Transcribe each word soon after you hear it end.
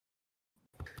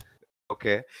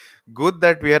Okay, good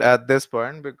that we are at this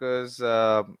point because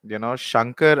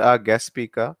Shankar, our guest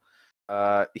speaker,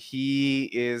 he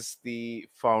is the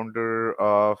founder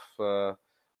of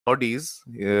Audeze.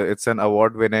 It's an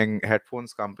award-winning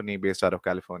headphones company based out of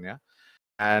California,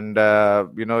 and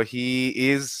he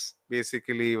is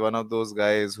basically one of those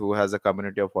guys who has a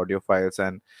community of audiophiles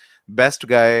and best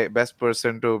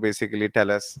person to basically tell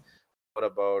us more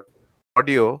about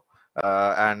audio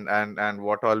and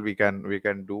what all we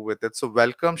can do with it. So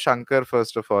welcome Shankar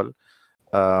first of all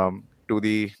to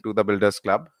the Builders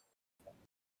Club.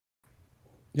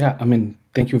 Yeah, I mean,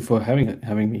 thank you for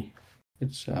having me.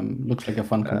 It's looks like a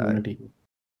fun Uh, community.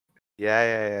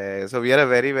 yeah. So we are a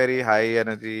very high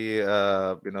energy,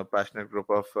 passionate group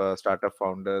of startup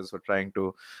founders who are trying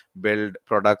to build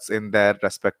products in their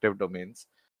respective domains.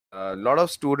 A lot of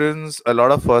students, a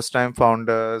lot of first-time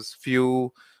founders,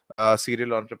 few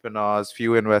serial entrepreneurs,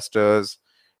 few investors.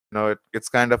 It's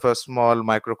kind of a small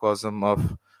microcosm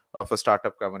of a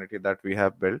startup community that we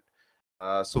have built.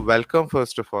 So welcome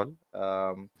first of all.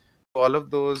 To all of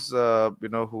those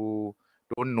who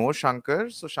don't know Shankar.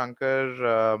 So Shankar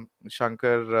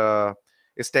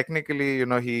is technically,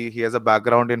 he has a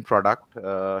background in product.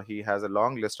 He has a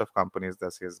long list of companies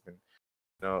that he has been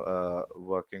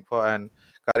working for, and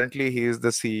currently he is the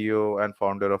CEO and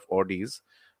founder of Audeze.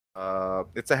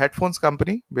 It's a headphones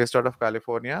company based out of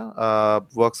California.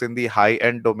 Works in the high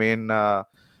end domain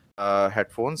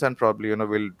headphones, and probably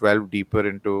will delve deeper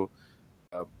into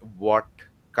what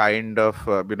kind of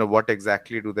what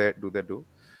exactly do.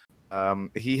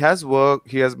 He has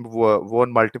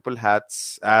worn multiple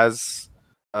hats as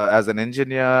an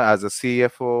engineer, as a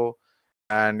CFO,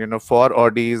 and for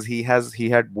Audeze he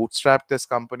had bootstrapped this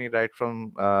company right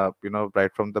from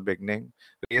the beginning,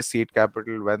 raised seed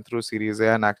capital, went through Series A,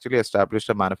 and actually established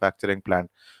a manufacturing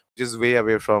plant, which is way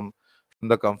away from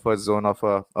the comfort zone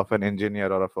of an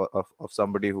engineer or of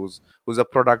somebody who's a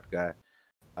product guy.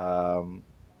 um,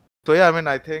 so yeah, I mean,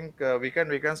 I think we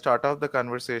can start off the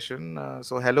conversation.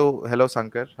 So hello,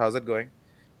 Sankar. How's it going?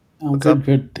 Oh, What's up?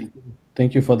 good, good.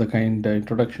 Thank you for the kind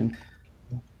introduction.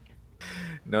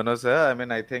 No, no, sir. I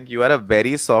mean, I think you are a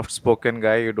very soft-spoken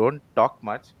guy. You don't talk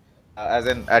much, as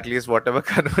in at least whatever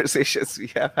conversations we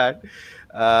have had.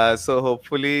 So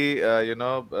hopefully, your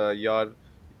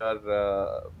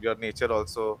nature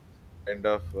also kind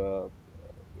of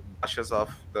brushes off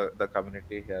the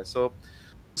community here. So,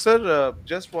 sir,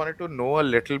 just wanted to know a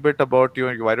little bit about you.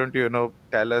 Why don't you,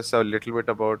 tell us a little bit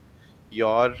about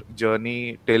your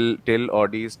journey till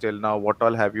Audis till now? What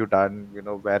all have you done?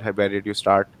 Where did you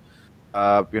start?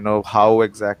 How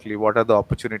exactly? What are the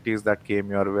opportunities that came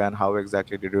your way, and how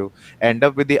exactly did you end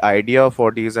up with the idea of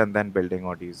Audis and then building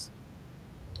Audis?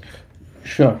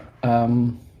 Sure.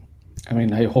 I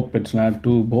mean, I hope it's not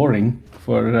too boring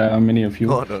for many of you.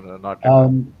 No, no, no, not at all.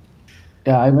 Um,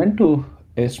 yeah, I went to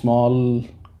a small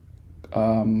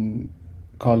um,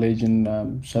 college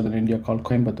in southern India called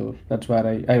Coimbatore. That's where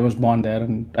I was born there,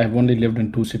 and I've only lived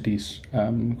in two cities,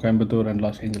 Coimbatore and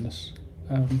Los Angeles.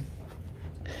 Um,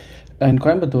 in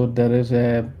Coimbatore, there is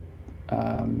a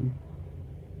um,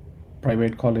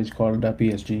 private college called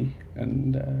PSG,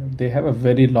 and they have a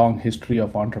very long history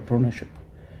of entrepreneurship.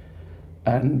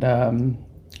 And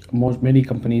most many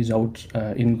companies out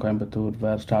in Coimbatore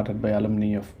were started by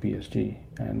alumni of PSG.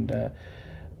 And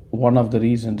one of the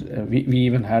reasons we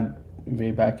even had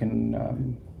way back in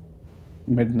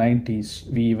mid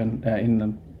 90s, we even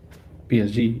in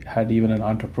PSG had even an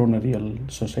entrepreneurial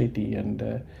society,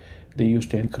 and they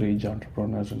used to encourage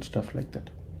entrepreneurs and stuff like that.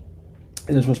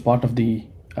 This was part of the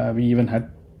we even had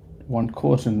one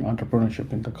course in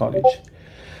entrepreneurship in the college.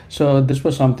 So this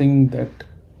was something that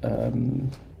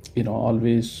um,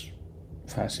 always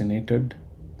fascinated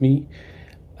me.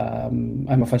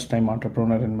 I'm a first time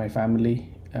entrepreneur in my family.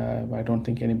 I don't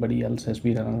think anybody else has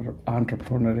been an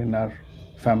entrepreneur in our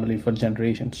family for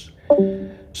generations.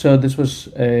 So this was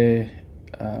a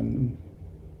um,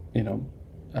 you know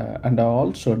and I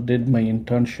also did my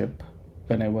internship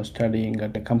when I was studying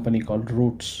at a company called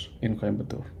Roots in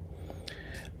Coimbatore.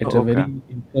 It's Oh, a okay. very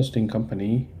interesting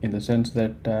company in the sense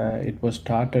that it was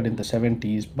started in the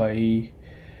 70s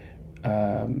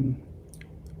um,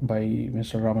 by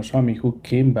Mr. Ramaswamy, who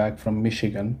came back from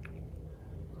Michigan.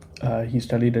 He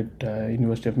studied at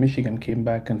University of Michigan, came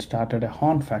back and started a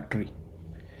horn factory,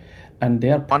 and they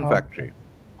are One proud factory.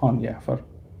 horn, yeah, for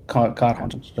car Okay.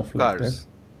 horns and stuff like that. Cars.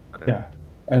 Got it. Yeah,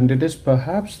 and it is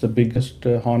perhaps the biggest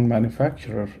horn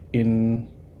manufacturer in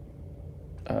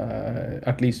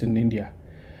at least in India,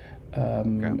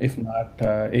 Okay. if not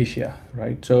Asia,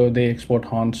 right? So they export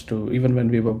horns to, even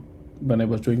when I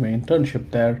was doing my internship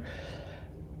there,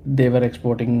 They were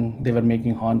exporting. They were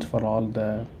making horns for all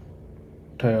the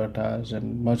Toyotas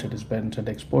and Mercedes Benz and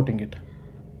exporting it.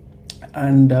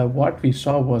 And what we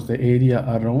saw was the area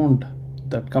around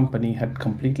that company had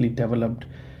completely developed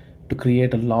to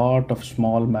create a lot of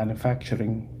small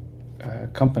manufacturing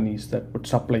companies that would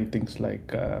supply things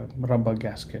like rubber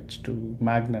gaskets to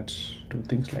magnets to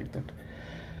things like that.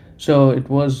 So it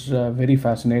was very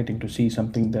fascinating to see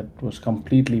something that was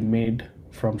completely made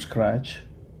from scratch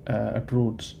at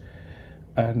roots,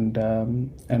 and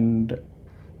the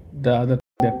other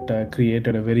thing that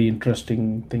created a very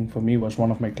interesting thing for me was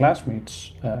one of my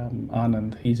classmates,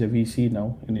 Anand. He's a VC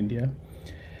now in India.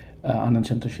 Anand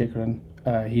Chandrasekharan.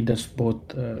 He does both.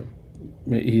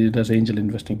 He does angel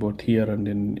investing both here and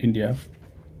in India.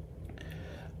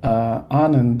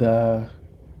 Anand,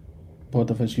 both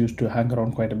of us used to hang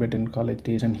around quite a bit in college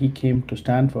days, and he came to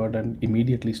Stanford and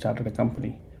immediately started a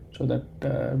company. So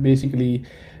that basically,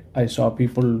 I saw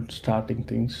people starting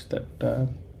things that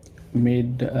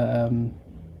made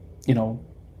you know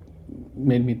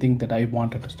made me think that I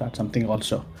wanted to start something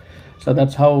also. So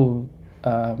that's how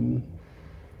um,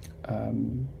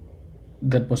 um,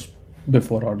 that was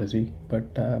before Odyssey.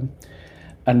 But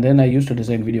and then I used to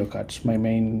design video cards. My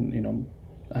main,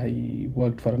 I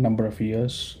worked for a number of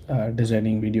years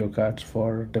designing video cards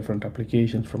for different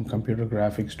applications, from computer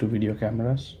graphics to video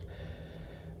cameras.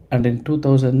 And in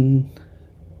 2000,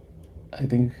 I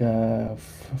think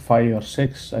 5 or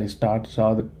 6, I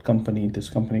saw the company, this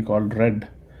company called Red.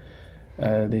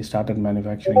 They started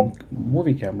manufacturing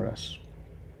movie cameras.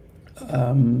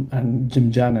 And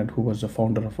Jim Janet, who was the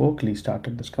founder of Oakley,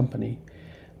 started this company,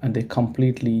 and they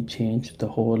completely changed the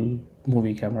whole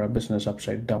movie camera business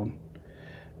upside down.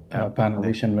 Yeah.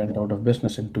 Panavision went out of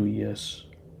business in 2 years.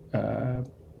 Uh,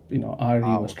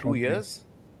 RE was Wow, two struggling. years?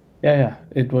 Yeah, yeah,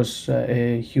 it was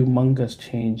a humongous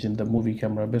change in the movie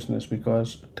camera business,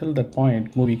 because till that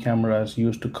point, movie cameras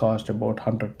used to cost about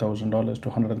 $100,000 to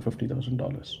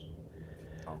 $150,000,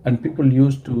 Oh, and people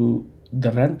used to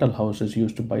the rental houses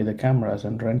used to buy the cameras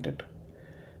and rent it.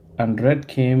 And Red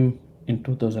came in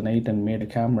 2008 and made a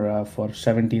camera for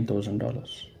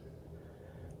 $17,000,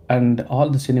 and all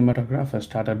the cinematographers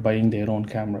started buying their own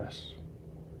cameras,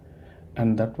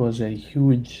 and that was a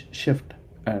huge shift.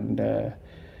 And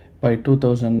by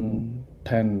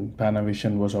 2010,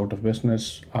 Panavision was out of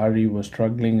business. RE was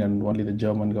struggling, and only the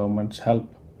German government's help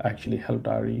actually helped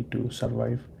RE to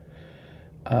survive.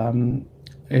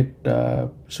 It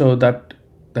so that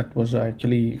was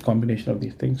actually a combination of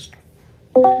these things.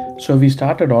 So we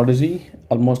started Odyssey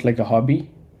almost like a hobby.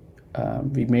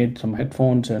 We made some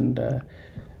headphones, and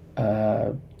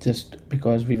just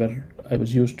because I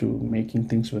was used to making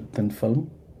things with thin film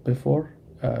before.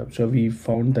 So we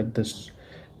found that this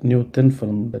new thin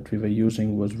film that we were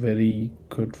using was very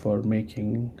good for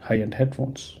making high-end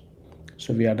headphones.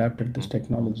 So we adapted this mhm.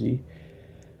 technology,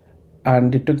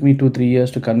 and it took me 2 3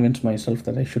 years to convince myself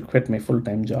that I should quit my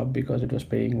full-time job because it was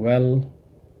paying well.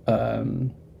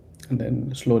 um, and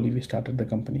then slowly we started the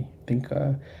company. I think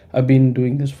I've been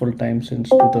doing this full-time since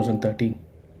 2013.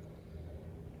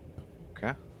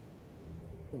 Okay.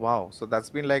 Wow. So that's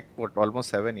been like what, almost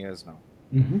 7 years now.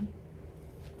 Mm-hmm.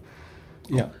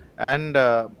 Oh, Yeah. and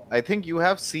I think you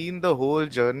have seen the whole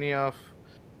journey of,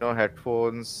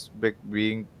 headphones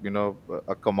being,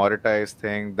 a commoditized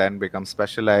thing, then become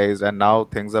specialized, and now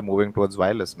things are moving towards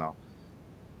wireless now.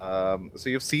 So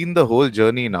you've seen the whole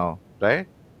journey now, right?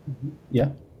 Yeah.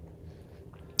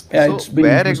 Yeah, So it's been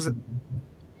where exactly? interesting.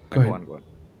 Go Go ahead. on, go on,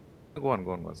 go on,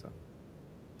 go on, go on, sir.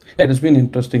 Yeah, it's been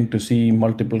interesting to see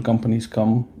multiple companies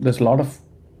come. There's a lot of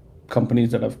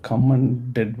companies that have come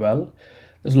and did well.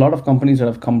 There's a lot of companies that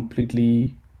have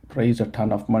completely raised a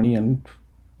ton of money and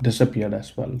disappeared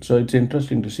as well. So it's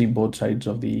interesting to see both sides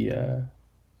of the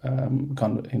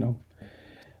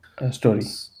story.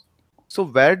 S- So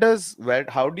where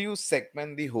how do you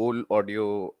segment the whole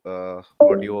audio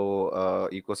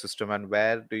ecosystem, and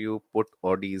where do you put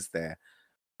Audis there?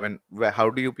 When where how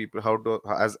do you people how do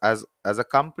as a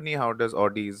company, how does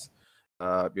Audis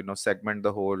segment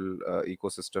the whole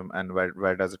ecosystem, and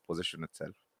where does it position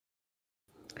itself?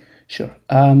 Sure.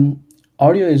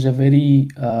 Audio is a very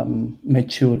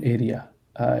mature area.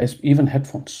 It's even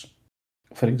headphones.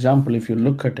 For example, if you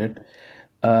look at it,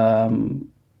 um,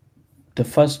 the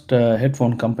first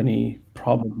headphone company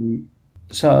probably.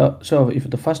 So if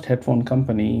the first headphone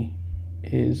company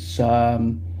is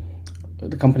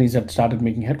the companies that started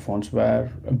making headphones were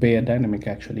Bayer Dynamic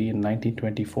actually in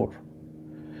 1924.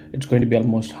 It's going to be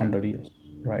almost Okay. 100 years,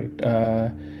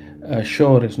 right?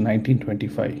 Shure is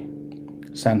 1925.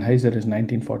 Sennheiser is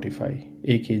 1945.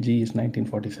 AKG is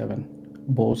 1947.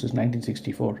 Bose is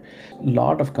 1964.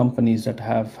 Lot of companies that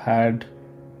have had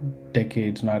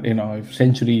decades, not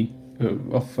century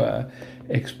of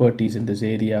expertise in this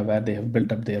area where they have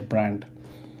built up their brand.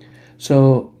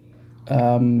 So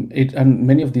it and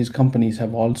many of these companies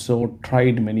have also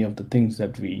tried many of the things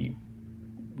that we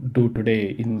do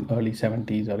today in early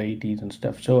 70s or 80s and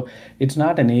stuff. So it's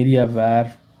not an area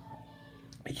where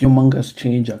humongous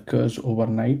change occurs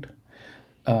overnight.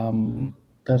 Mhm.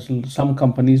 There's some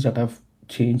companies that have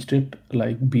changed it,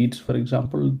 like Beats, for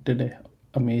example, did a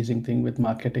amazing thing with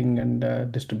marketing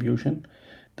and distribution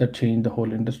that changed the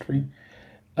whole industry.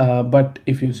 But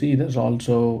if you see, there's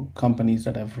also companies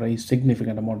that have raised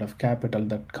significant amount of capital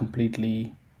that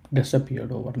completely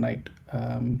disappeared overnight.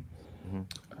 Mhm.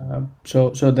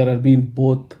 So there have been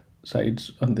both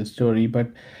sides on this story,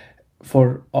 but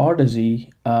for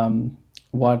Odyssey,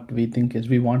 what we think is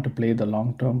we want to play the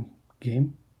long term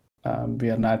game. We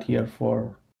are not here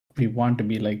for, we want to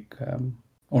be like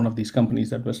one of these companies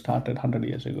that was started 100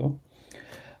 years ago,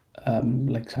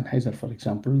 like Sennheiser, for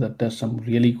example, that does some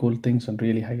really cool things and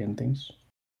really high end things.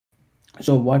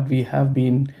 So what we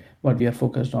are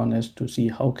focused on is to see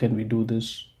how can we do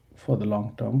this for the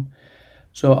long term.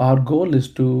 So our goal is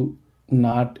to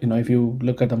not, if you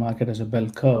look at the market as a bell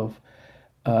curve,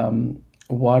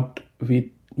 what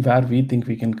we where we think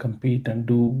we can compete and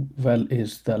do well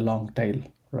is the long tail,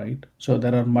 right? So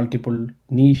there are multiple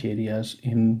niche areas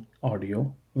in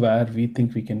audio where we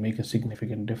think we can make a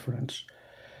significant difference.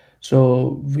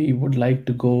 So we would like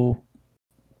to go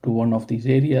to one of these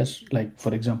areas, like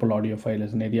for example, audiophile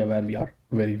is an area where we are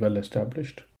very well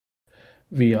established.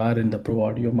 We are in the Mhm. pro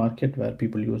audio market where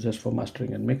people use us for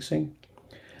mastering and mixing.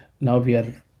 Now we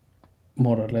are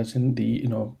more or less in the,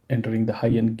 entering the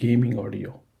high end gaming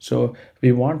audio. So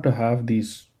we want to have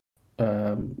these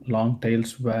long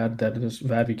tails where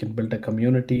we can build a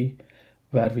community,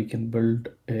 where we can build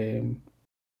a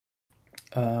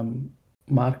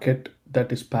market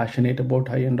that is passionate about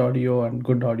high end audio and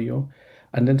good audio,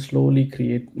 and then slowly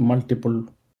create multiple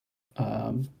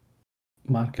um,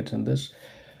 markets in this,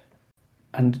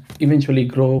 and eventually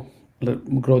grow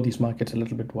these markets a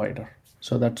little bit wider.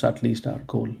 So that's at least our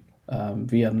goal.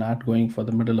 We are not going for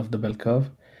the middle of the bell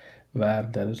curve, where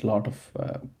there is a lot of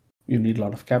you need a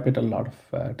lot of capital, a lot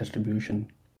of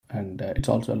distribution, and it's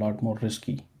also a lot more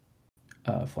risky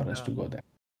for us Yeah. to go there.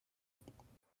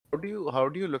 How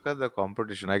do you look at the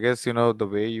competition? I guess the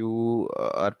way you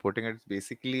are putting it is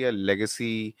basically a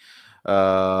legacy.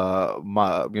 All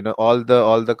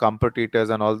the competitors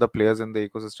and all the players in the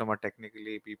ecosystem are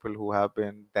technically people who have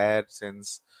been there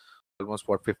since almost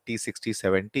what 50, 60,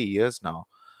 70 years now.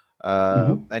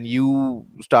 Hmm. And you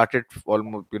started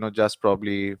almost just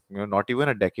probably not even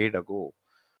a decade ago.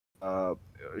 uh,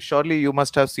 Surely you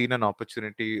must have seen an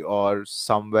opportunity or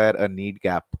somewhere a need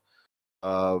gap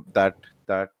that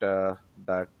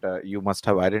you must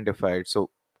have identified. So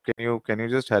can you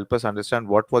just help us understand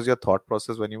what was your thought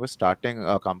process when you were starting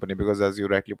a company? Because as you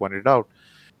rightly pointed out,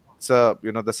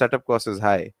 the setup cost is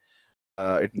high.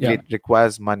 Yeah. It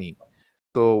requires money.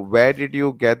 So where did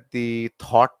you get the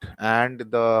thought and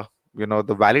the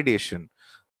validation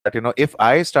that if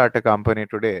I start a company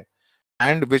today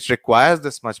and which requires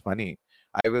this much money,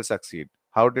 I will succeed?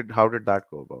 How did that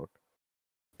go about?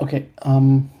 Okay.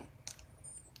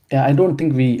 Yeah, I don't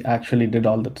think we actually did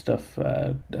all that stuff.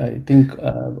 I think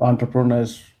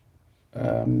entrepreneurs,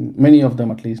 many of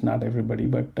them at least, not everybody,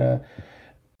 but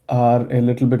are a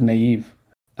little bit naive,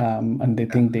 and they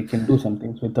think they can do some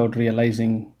things without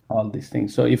realizing all these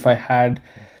things. So if I had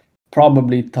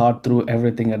probably thought through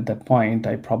everything at that point,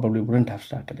 I probably wouldn't have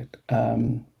started it.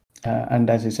 And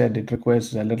as I said, it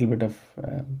requires a little bit of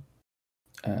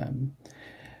um,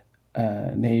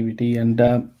 naivety.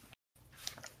 And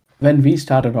when we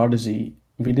started Odyssey,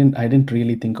 I didn't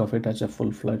really think of it as a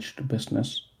full-fledged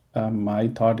business.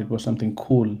 I thought it was something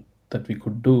cool that we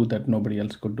could do that nobody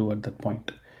else could do at that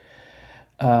point.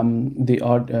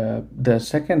 The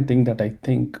second thing that I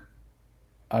think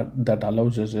that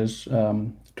allows us is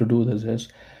to do this is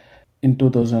in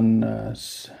 2000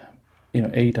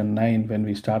 8 and 9, when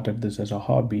we started this as a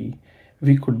hobby,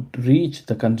 we could reach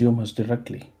the consumers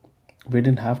directly. We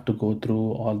didn't have to go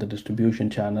through all the distribution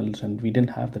channels, and we didn't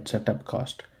have that setup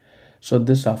cost. So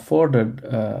this afforded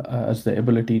us the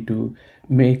ability to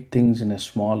make things in a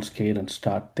small scale and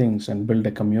start things and build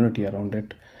a community around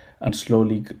it and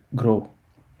slowly grow.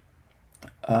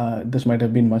 This might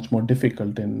have been much more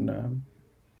difficult in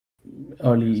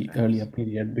Previous earlier times.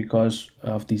 period because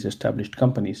of these established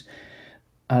companies.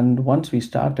 And once we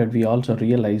started, we also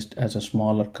realized as a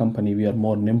smaller company we are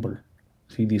more nimble.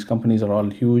 See, these companies are all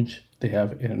huge, they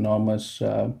have enormous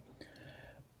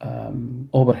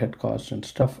overhead costs and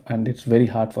stuff, and it's very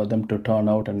hard for them to turn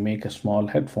out and make a small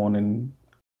headphone in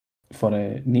for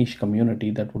a niche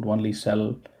community that would only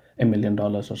sell $1 million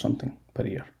or something per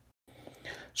year.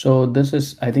 So this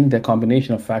is, I think, the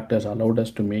combination of factors allowed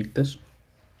us to make this.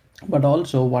 But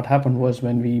also, what happened was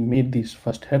when we made these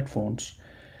first headphones,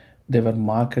 they were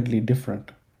markedly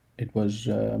different. It was,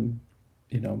 you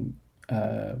know,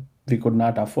 we could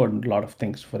not afford a lot of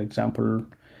things. For example,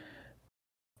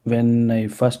 when I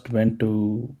first went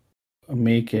to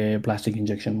make a plastic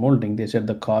injection molding, they said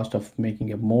the cost of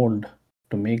making a mold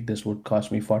to make this would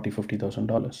cost me $40,000,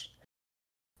 $50,000.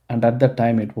 And at that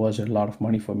time, it was a lot of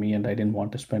money for me, and I didn't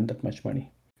want to spend that much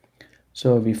money.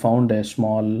 So we found a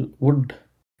small wood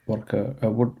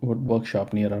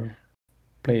workshop near our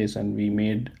place, and we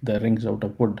made the rings out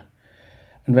of wood.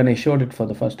 And when I showed it for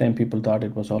the first time, people thought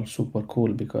it was all super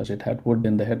cool because it had wood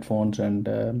in the headphones, and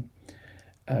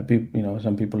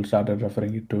some people started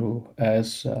referring it to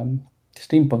as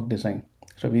steampunk design.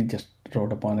 So we just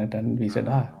wrote upon it, and we said,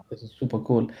 this is super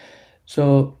cool.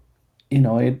 So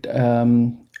it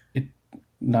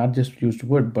not just used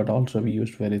wood, but also we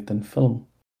used very thin film.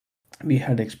 We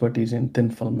had expertise in thin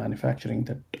film manufacturing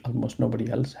that almost nobody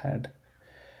else had.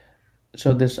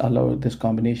 So this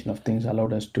combination of things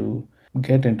allowed us to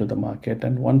get into the market.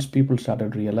 And once people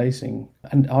started realizing,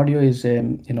 and audio is a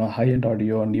high end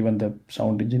audio, and even the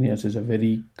sound engineers is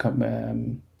a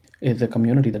is a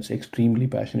community that's extremely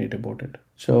passionate about it.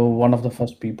 So one of the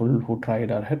first people who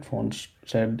tried our headphones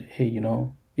said, hey,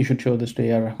 you should show this to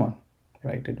Rahman,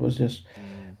 right? It was just,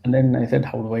 Mm. and then I said,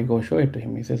 how do I go show it to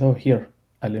him? He says, oh, here,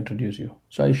 I'll introduce you.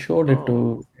 So I showed it Oh,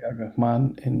 to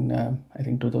Rahman in, I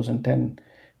think, 2010.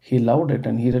 He loved it,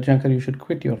 and he said, Shankar, you should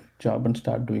quit your job and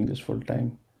start doing this full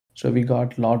time. So we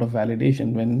got a lot of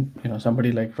validation when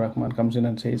somebody like Rahman comes in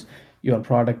and says your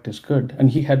product is good, and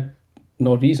he had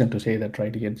no reason to say that,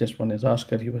 right? He had just won his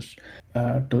Oscar. He was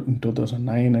in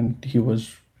 2009, and he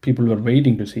was people were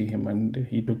waiting to see him, and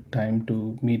he took time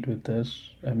to meet with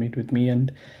me,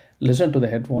 and listen to the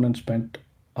headphone, and spent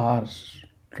hours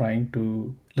trying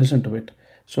to listen to it.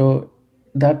 So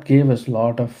that gave us a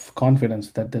lot of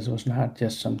confidence that this was not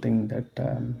just something that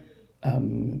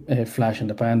a flash in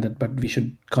the pan, that but we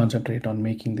should concentrate on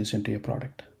making this into a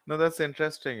product. no, that's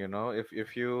interesting.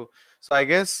 If you, so I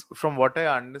guess from what I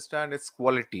understand, it's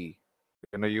quality.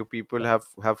 You people have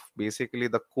basically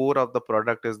the core of the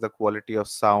product is the quality of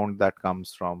sound that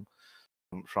comes from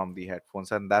the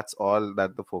headphones, and that's all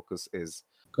that the focus is.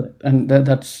 Correct. And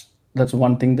that's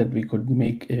one thing that we could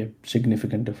make a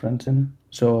significant difference in.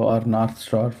 So our North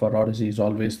Star for Odyssey is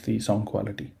always the sound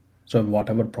quality. So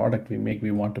whatever product we make,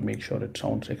 we want to make sure it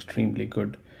sounds extremely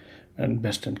good and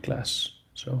best in class.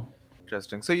 So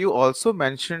Interesting. So you also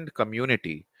mentioned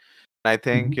community. I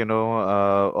think, mhm.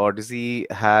 Odyssey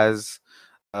has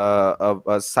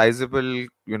a sizable,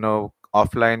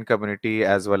 offline community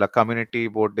as well, a community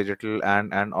both digital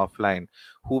and offline,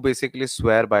 who basically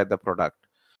swear by the product.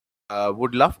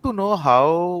 Would love to know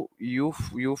how you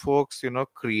folks,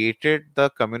 created the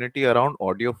community around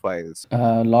audiophiles.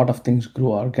 A lot of things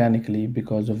grew organically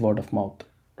because of word of mouth,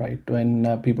 right?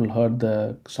 When people heard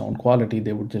the sound quality,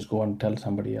 they would just go and tell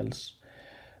somebody else.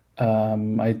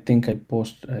 I think I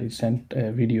sent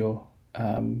a video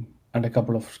and a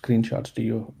couple of screenshots to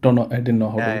you. Don't know, I didn't know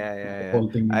how Yeah, to yeah, put yeah, the yeah.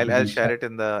 whole thing into I'll these. share it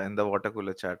in the water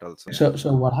cooler chat also. Yeah.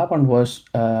 So what happened was,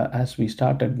 as we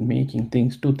started making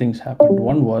things, two things happened.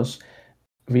 One was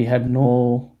we had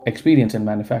no experience in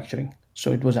manufacturing,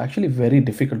 so it was actually very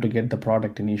difficult to get the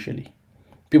product initially.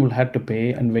 People had to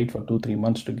pay and wait for 2 3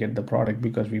 months to get the product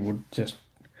because we would just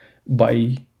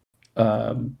buy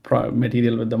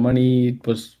material with the money. It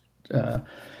was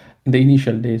in the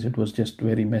initial days, it was just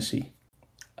very messy.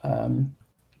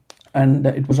 And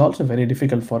it was also very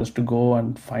difficult for us to go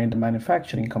and find a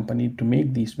manufacturing company to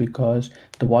make these because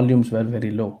the volumes were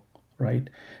very low, right?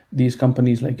 These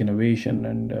companies like Innovation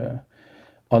and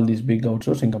all these big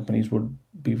outsourcing companies would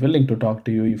be willing to talk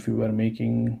to you if you were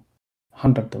making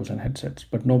 100,000 headsets,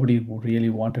 but nobody really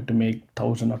wanted to make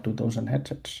 1,000 or 2,000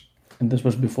 headsets. And this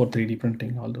was before 3D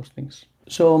printing, all those things.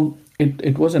 So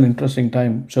it was an interesting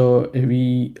time. So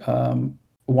we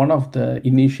one of the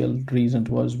initial reasons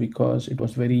was because it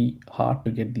was very hard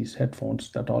to get these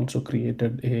headphones. That also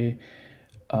created a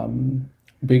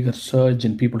bigger surge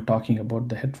in people talking about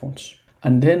the headphones.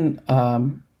 And then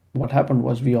what happened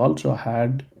was we also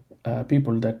had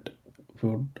people that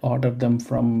would order them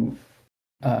from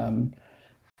um,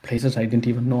 places I didn't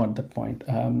even know at that point.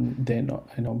 And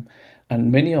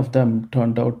many of them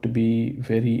turned out to be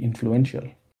very influential.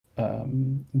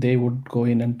 They would go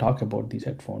in and talk about these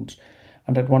headphones.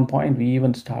 And at one point, we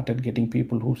even started getting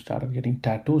people who started getting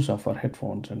tattoos of our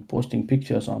headphones and posting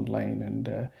pictures online.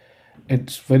 And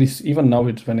it's very, even now,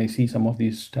 it's when I see some of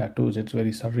these tattoos, it's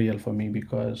very surreal for me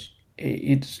because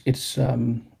I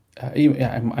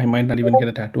might not even get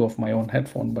a tattoo of my own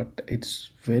headphone, but Yeah.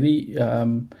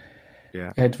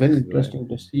 yeah, it's very Right. interesting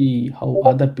to see how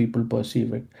other people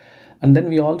perceive it. And then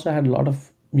we also had a lot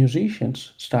of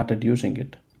musicians started using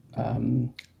it.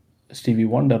 Um, Stevie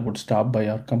Wonder would stop by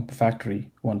our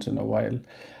factory once in a while.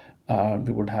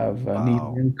 We would have Neil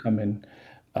Wow. Young come in.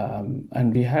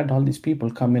 And we had all these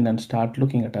people come in and start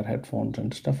looking at our headphones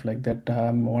and stuff like that.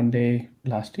 One day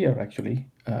last year, actually,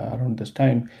 around this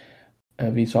time,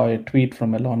 we saw a tweet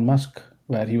from Elon Musk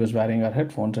where he was wearing our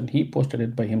headphones and he posted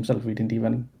it by himself. We didn't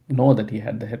even know that he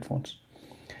had the headphones.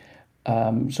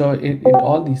 So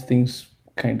all these things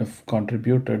kind of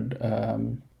contributed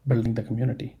building the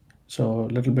community. So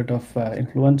a little bit of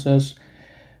influencers,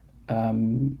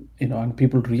 and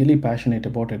people really passionate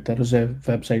about it. There is a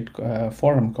website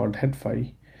forum called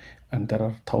Headfi, and there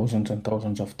are thousands and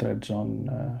thousands of threads on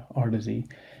Audeze.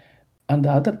 And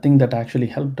the other thing that actually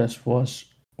helped us was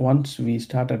once we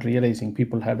started realizing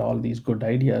people had all these good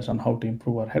ideas on how to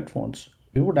improve our headphones,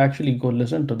 we would actually go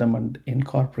listen to them and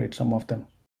incorporate some of them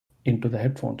into the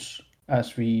headphones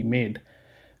as we made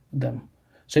them.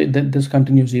 So this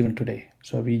continues even today.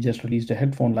 So we just released a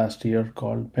headphone last year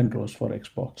called Penrose for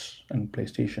Xbox and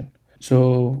PlayStation.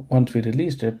 So once we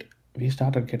released it, we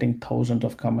started getting thousands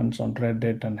of comments on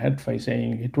Reddit and Headfi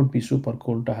saying it would be super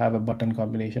cool to have a button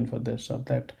combination for this or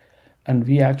that. And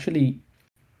we actually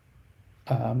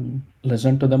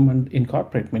listen to them and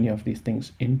incorporate many of these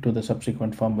things into the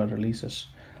subsequent firmware releases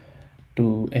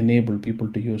to enable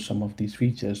people to use some of these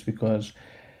features because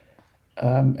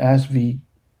as we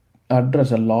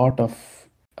address a lot of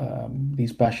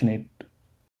these passionate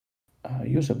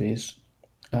user base,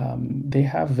 they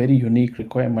have very unique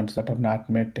requirements that are not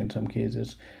met in some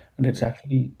cases, and it's Yeah.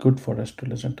 actually good for us to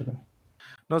listen to them.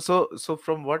 No, so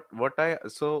from what I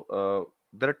so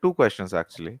there are two questions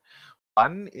actually.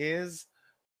 One is,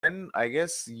 when I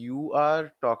guess you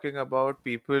are talking about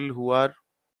people who are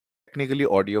technically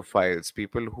audiophiles,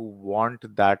 people who want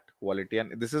that quality,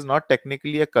 and this is not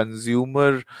technically a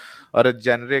consumer or a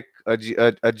generic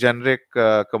a generic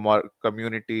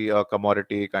community or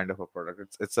commodity kind of a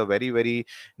product. It's a very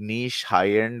niche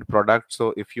high end product.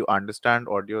 So if you understand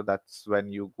audio, that's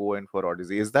when you go in for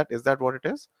Odyssey. Is that what it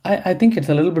is? I think it's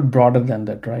a little bit broader than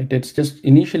that, right? It's just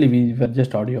initially we were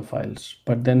just audiophiles,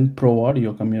 but then pro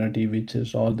audio community, which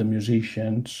is all the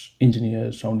musicians,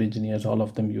 engineers, sound engineers, all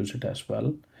of them use it as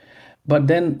well. But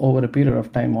then over a period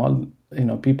of time, all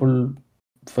people,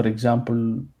 for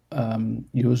example,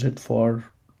 use it for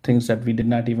things that we did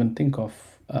not even think of.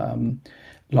 A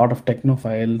lot of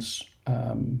technophiles,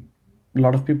 a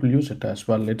lot of people use it as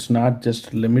well. It's not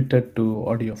just limited to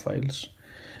audiophiles.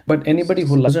 But anybody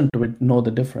who listen to it know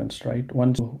the difference, right?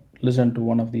 Once you listen to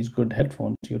one of these good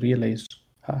headphones, you realize,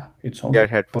 it sounds Yeah, like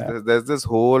headphones. There's this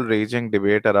whole raging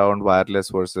debate around wireless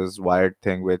versus wired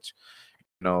thing, which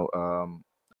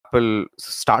Apple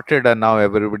started and now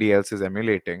everybody else is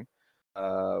emulating.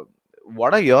 Uh,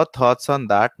 what are your thoughts on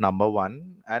that? Number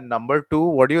one, and number two,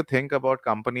 what do you think about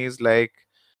companies like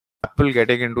Apple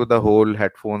getting into the whole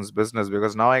headphones business?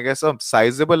 Because now I guess a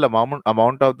sizable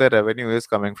amount of their revenue is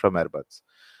coming from earbuds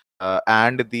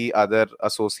and the other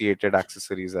associated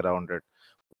accessories around it.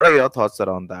 What are your thoughts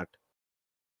around that?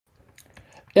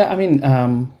 yeah. I mean,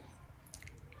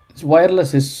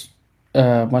 wireless is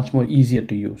much more easier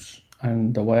to use,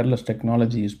 and the wireless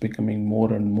technology is becoming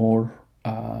more and more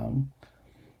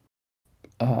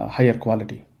higher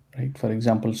quality. Right. For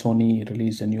example, Sony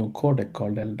released a new codec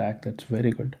called LDAC that's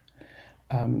very good.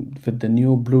 With the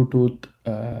new Bluetooth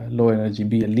low energy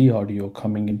BLE audio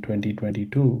coming in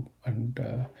 2022,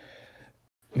 and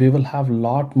we will have a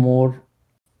lot more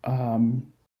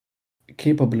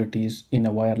capabilities in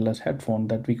a wireless headphone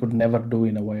that we could never do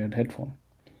in a wired headphone.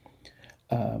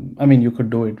 I mean, you could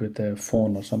do it with a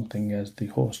phone or something as the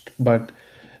host, but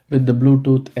with the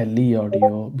Bluetooth LE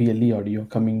audio, BLE audio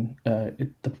coming,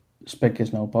 the spec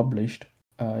is now published.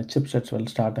 Chipsets will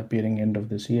start appearing end of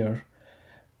this year,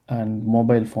 and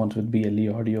mobile phones with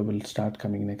BLE audio will start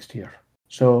coming next year.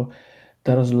 So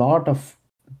there is a lot of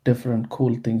different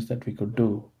cool things that we could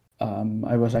do.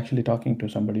 I was actually talking to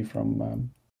somebody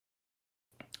from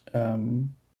a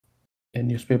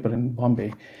newspaper in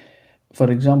Bombay. For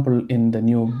example, in the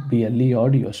new BLE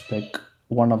audio spec,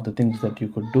 one of the things that you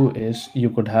could do is you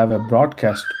could have a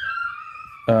broadcast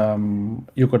mode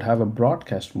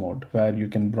where you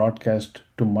can broadcast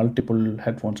to multiple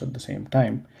headphones at the same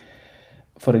time.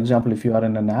 For example, if you are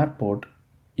in an airport,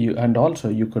 you and also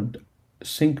you could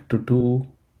sync to two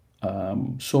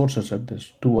sources at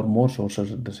this, two or more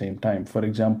sources at the same time. For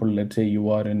example, let's say you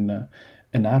are in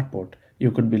an airport,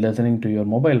 you could be listening to your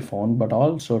mobile phone, but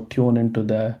also tune into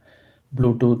the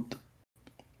Bluetooth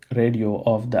radio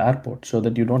of the airport so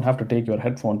that you don't have to take your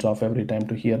headphones off every time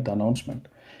to hear the announcement.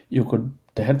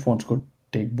 The headphones could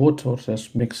take both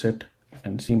sources, mix it,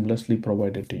 and seamlessly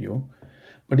provide it to you.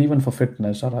 But even for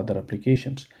fitness or other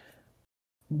applications.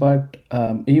 But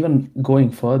even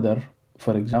going further,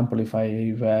 for example, if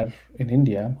I were in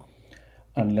India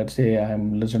and let's say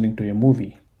I'm listening to a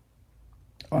movie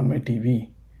on my TV,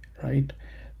 right?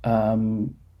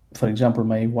 For example,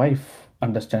 my wife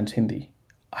understands Hindi.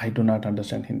 I do not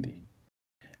understand Hindi.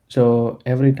 So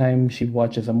every time she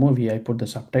watches a movie, I put the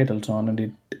subtitles on, and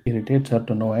it irritates her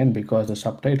to no end because the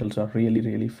subtitles are really,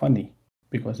 really funny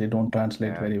because they don't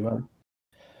translate Yeah. very well.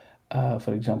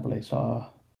 For example, I saw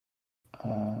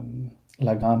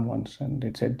Lagan once, and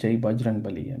it said Jai Bajrang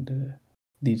Bali, and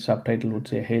the subtitle would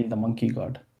say Hail the Monkey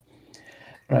God,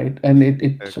 right? And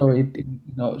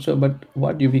Okay. but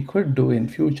what we could do in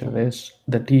future is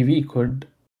the TV could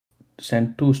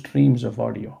send two streams of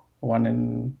audio, one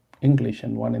in English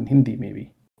and one in Hindi,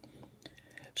 maybe,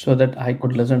 so that I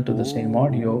could listen to the same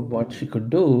audio, what she could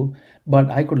do, but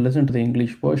I could listen to the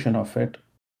English version of it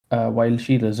while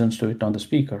she listens to it on the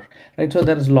speaker, right? So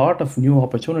there is a lot of new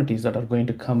opportunities that are going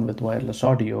to come with wireless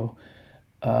audio.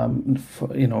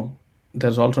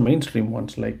 There's also mainstream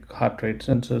ones like heart rate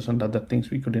sensors and other things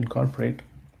we could incorporate.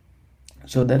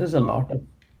 So there is a Wow. lot of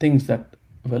things that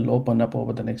will open up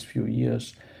over the next few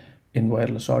years in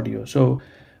wireless audio. So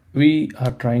we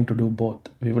are trying to do both.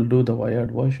 We will do the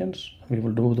wired versions, we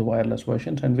will do the wireless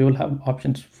versions, and we will have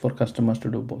options for customers to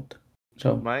do both.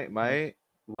 So My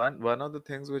one of the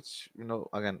things which,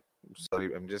 again,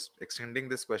 sorry, I'm just extending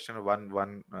this question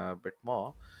one bit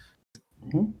more.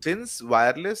 mhm. Since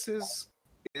wireless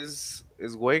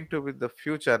is going to be the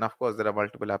future, and of course there are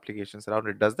multiple applications around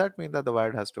it, does that mean that the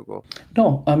wired has to go?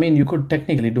 No, I mean, you could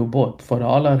technically do both. For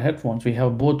all our headphones, we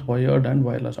have both wired and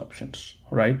wireless options,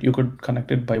 right? You could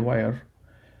connect it by wire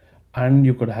and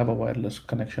you could have a wireless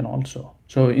connection also.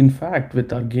 So, in fact,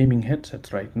 with our gaming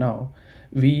headsets right now,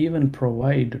 we even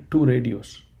provide two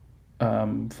radios.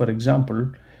 For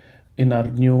example, in our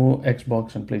new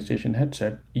Xbox and PlayStation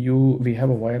headset, you we have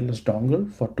a wireless dongle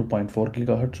for 2.4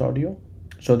 gigahertz audio,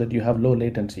 so that you have low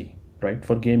latency. Right,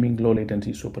 for gaming, low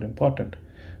latency is super important.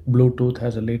 Bluetooth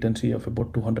has a latency of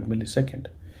about 200 millisecond.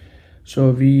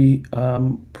 So we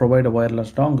provide a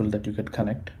wireless dongle that you could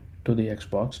connect to the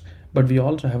Xbox, but we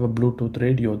also have a Bluetooth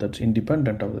radio that's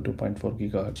independent of the 2.4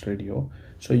 gigahertz radio.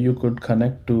 So you could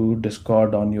connect to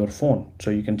Discord on your phone, so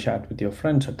you can chat with your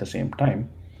friends at the same time.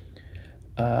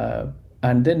 Uh,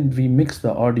 and then we mix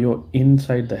the audio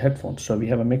inside the headphones. So we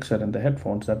have a mixer in the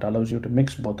headphones that allows you to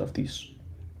mix both of these.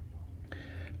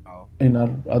 Oh, In our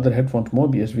other headphones,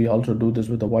 Mobius, we also do this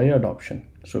with a wired option.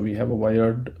 So we have a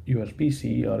wired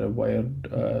USB-C or a wired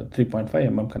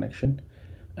 3.5 connection,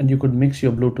 and you could mix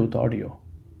your Bluetooth audio.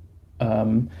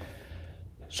 Um,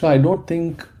 so I don't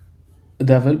think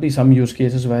there will be some use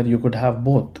cases where you could have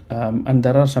both, and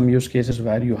there are some use cases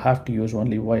where you have to use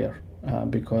only wire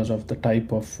because of the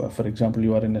type of, for example,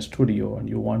 you are in a studio and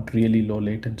you want really low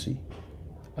latency.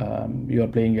 You are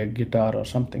playing a guitar or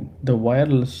something. The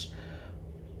wireless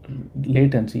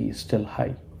latency is still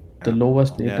high. The yeah.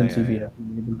 lowest Yeah, latency yeah, we yeah. have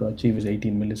been able to achieve is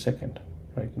 18 millisecond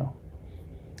right now,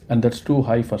 and that's too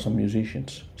high for some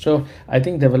musicians. So I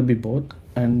think there will be both,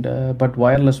 and but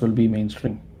wireless will be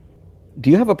mainstream. Do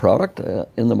you have a product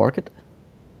in the market?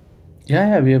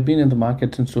 Yeah, we have been in the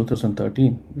market since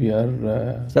 2013. We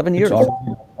are, 7 years. it's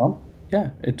Odyssey.com. Yeah,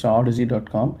 it's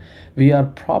Odyssey.com. We are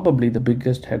probably the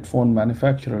biggest headphone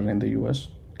manufacturer in the US,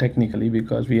 technically,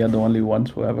 because we are the only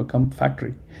ones who have a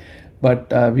factory.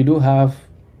 But we do have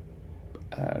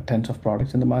tens of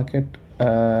products in the market.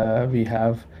 We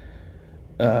have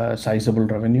sizable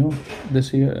revenue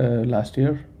this year, last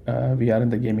year. We are in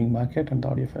the gaming market and the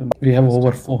audiophile. We have over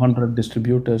Interesting. 400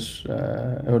 distributors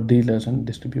or dealers and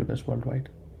distributors worldwide.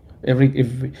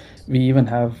 We even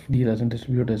have dealers and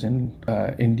distributors in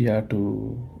India to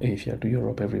Asia to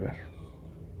Europe, everywhere.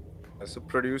 So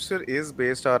producer is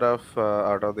based out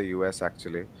of the US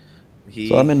actually.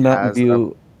 So I'm He in Mountain has a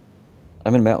View.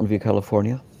 I'm in Mountain View,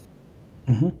 California.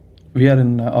 We are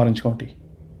in Orange County.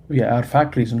 Our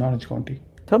factory is in Orange County.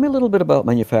 Tell me a little bit about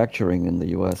manufacturing in the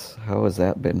U.S. How has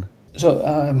that been? So,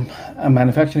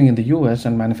 manufacturing in the US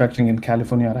and manufacturing in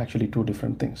California are actually two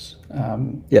different things.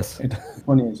 Yes.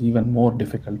 California is even more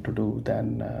difficult to do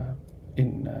than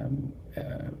in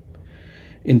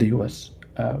the US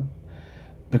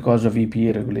because of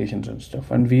EPA regulations and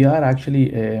stuff. And we are actually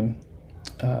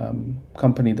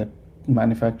company that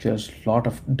manufactures a lot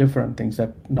of different things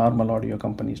that normal audio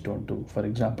companies don't do. For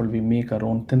example, we make our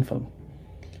own thin film.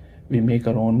 We make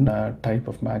our own type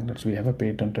of magnets. We have a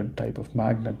patented type of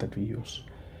magnet that we use.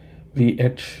 We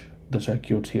etch the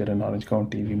circuits here in Orange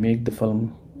County. We make the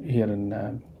film here in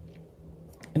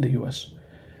the US.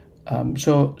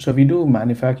 So we do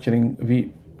manufacturing.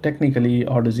 We technically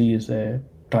Audeze is a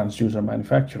transducer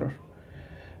manufacturer.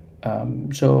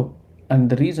 And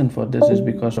the reason for this is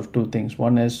because of two things.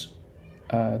 One is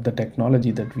the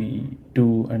technology that we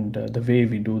do and the way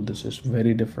we do this is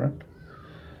very different.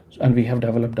 And we have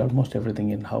developed almost everything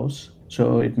in house.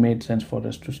 So it made sense for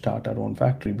us to start our own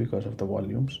factory because of the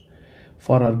volumes.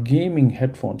 For our gaming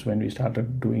headphones, when we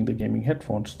started doing the gaming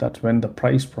headphones, that's when the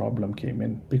price problem came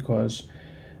in, because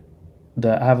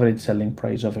the average selling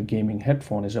price of a gaming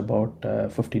headphone is about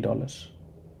 $50.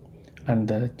 And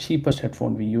the cheapest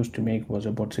headphone we used to make was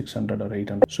about 600 or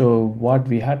 800. So what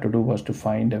we had to do was to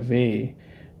find a way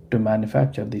to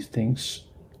manufacture these things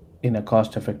in a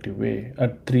cost-effective way.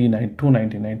 At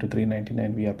 $299 to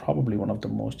 $399, we are probably one of the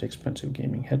most expensive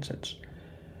gaming headsets.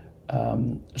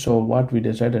 So what we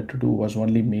decided to do was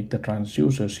only make the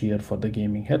transducers here for the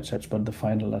gaming headsets, but the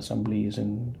final assembly is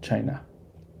in China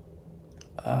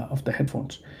of the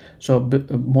headphones. So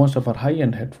most of our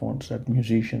high-end headphones that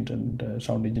musicians and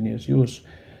sound engineers use,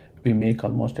 we make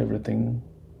almost everything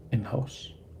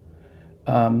in-house.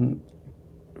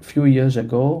 Few years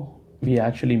ago, we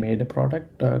actually made a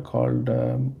product called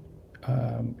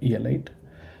L8,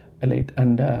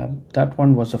 and that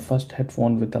one was the first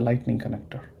headphone with a lightning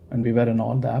connector, and we were in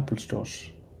all the Apple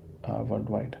stores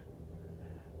worldwide.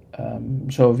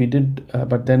 So we did,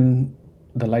 but then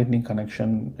the lightning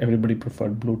connection, everybody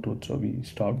preferred Bluetooth, so we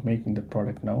stopped making the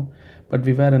product now. But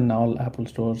we were in all Apple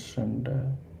stores, and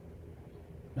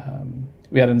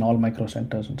we are in all micro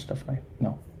centers and stuff right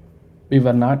now. We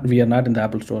are not in the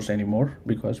Apple stores anymore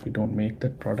because we don't make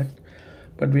that product,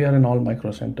 but we are in all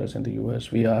micro centers in the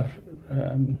US. We are,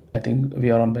 I think we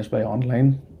are on Best Buy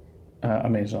online,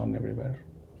 Amazon, everywhere.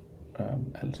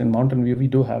 Else in Mountain View, we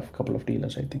do have a couple of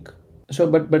dealers, I think. So,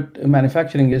 but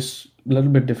manufacturing is a little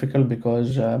bit difficult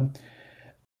because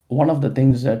one of the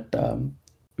things that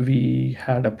we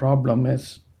had a problem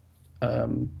is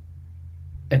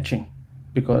etching,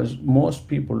 because most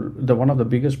people, one of the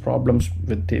biggest problems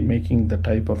with making the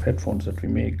type of headphones that we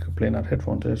make, planar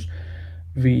headphones, is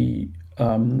we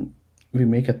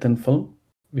make a thin film,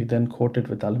 we then coat it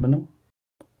with aluminum,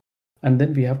 and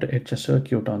then we have to etch a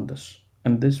circuit on this.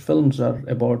 And these films are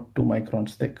about 2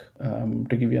 microns thick.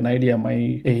 To give you an idea,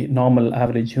 a normal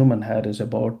average human hair is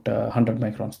about 100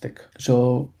 microns thick.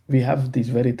 So we have these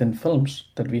very thin films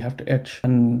that we have to etch.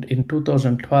 And in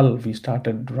 2012, we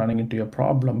started running into a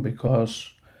problem because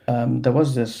there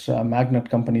was this magnet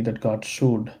company that got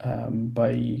sued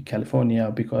by California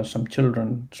because some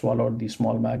children swallowed these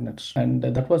small magnets. And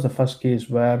that was the first case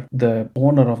where the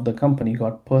owner of the company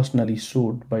got personally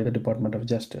sued by the Department of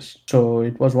Justice. So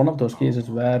it was one of those cases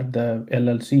where the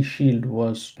LLC shield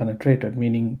was penetrated,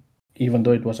 meaning even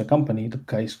though it was a company, the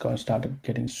guys started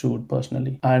getting sued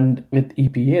personally. And with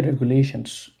EPA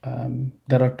regulations,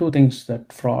 there are two things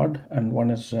that fraud, and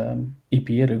one is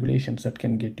EPA regulations that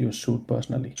can get you sued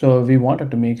personally. So we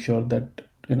wanted to make sure that,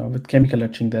 with chemical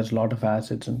etching, there's a lot of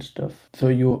acids and stuff. So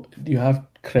you have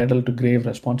cradle to grave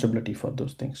responsibility for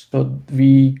those things. So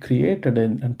we created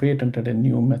and patented a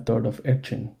new method of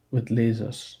etching with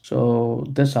lasers. So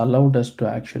this allowed us to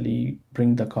actually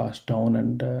bring the cost down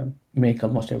and make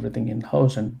almost everything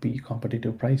in-house and be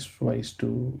competitive price-wise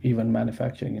to even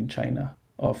manufacturing in China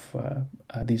of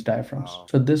these diaphragms. Wow.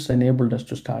 So this enabled us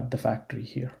to start the factory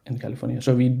here in California.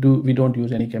 So we don't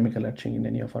use any chemical etching in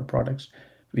any of our products.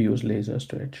 We use lasers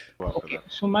to etch. Okay,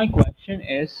 so my question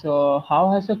is,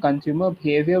 how has the consumer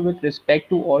behavior with respect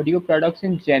to audio products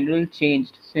in general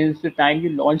changed since the time you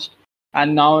launched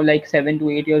and now, like 7 to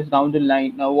 8 years down the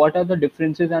line? Now, what are the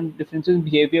differences in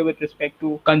behavior with respect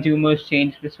to consumers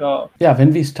change this? Yeah,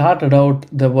 when we started out,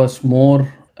 there was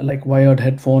more like wired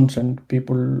headphones, and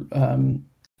people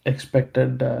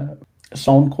expected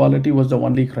sound quality was the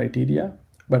only criteria.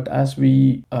 But as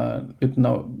we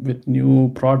with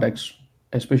new products,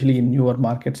 especially in newer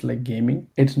markets like gaming,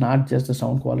 it's not just the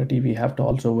sound quality. We have to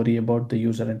also worry about the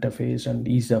user interface and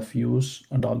ease of use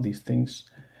and all these things.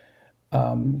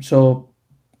 I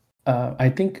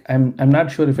think I'm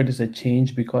not sure if it is a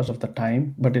change because of the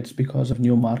time, but it's because of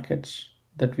new markets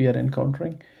that we are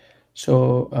encountering.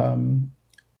 So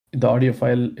the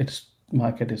audiophile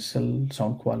market is still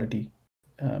sound quality.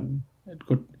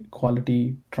 Good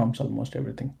quality trumps almost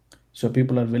everything. So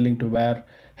people are willing to wear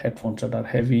headphones that are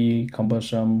heavy,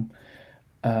 cumbersome.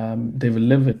 They will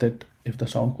live with it, if the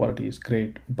sound quality is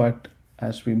great. But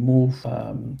as we move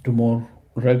to more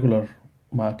regular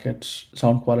markets,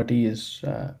 sound quality is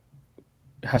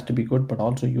has to be good, but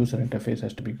also user interface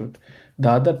has to be good. The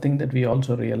other thing that we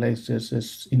also realized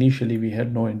is initially we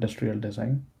had no industrial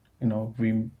design.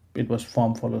 We it was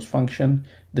form follows function.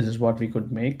 This is what we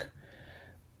could make.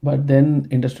 But then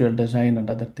industrial design and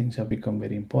other things have become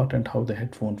very important. How the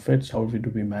headphone fits, how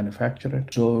we manufacture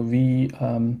it. So we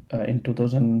in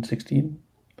 2016,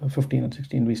 15 and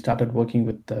 16, we started working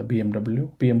with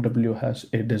BMW. BMW has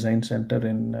a design center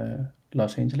in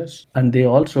Los Angeles, and they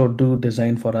also do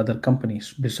design for other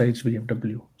companies besides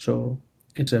BMW. So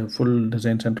it's a full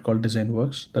design center called Design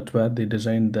Works. That's where they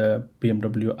designed the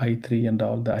BMW i3 and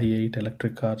all the i8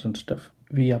 electric cars and stuff.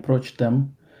 We approached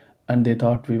them, and they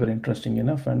thought we were interesting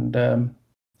enough, and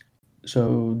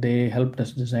so they helped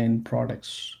us design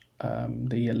products,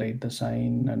 the ELite, the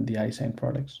Sign, and the iSign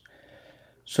products.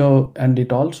 So, and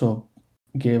it also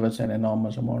gave us an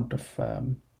enormous amount of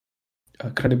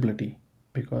credibility,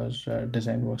 because BMW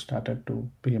Design Works started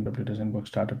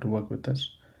to work with us.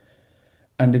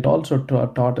 And it also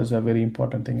taught us a very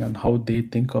important thing on how they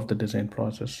think of the design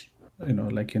process,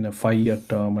 like in a 5-year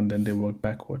term, and then they work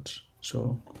backwards.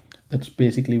 So that's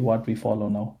basically what we follow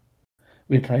now.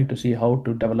 We try to see how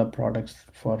to develop products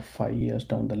for 5 years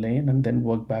down the lane, and then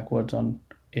work backwards on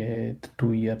a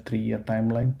 2-year, 3-year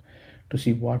timeline to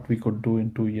see what we could do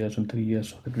in 2 years and 3 years,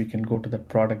 so that we can go to the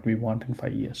product we want in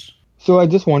 5 years. So I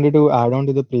just wanted to add on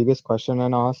to the previous question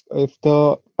and ask if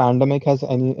the pandemic has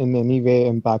in any way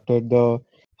impacted the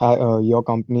your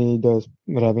company, the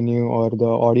revenue or the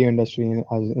audio industry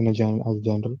as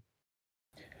general.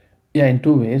 Yeah, in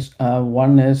two ways.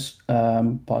 One is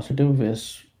positive,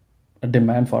 is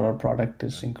demand for our product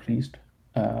is increased.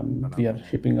 We are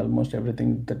shipping almost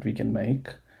everything that we can make.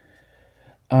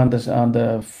 On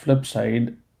the flip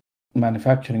side,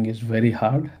 manufacturing is very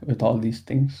hard with all these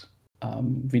things.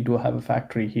 We do have a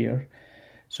factory here,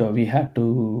 so we had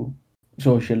to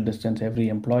social distance every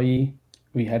employee.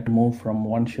 We had to move from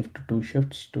one shift to two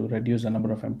shifts to reduce the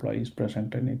number of employees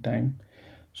present any time.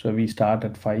 So we start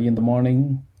at 5 in the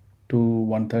morning to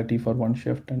 1:30 for one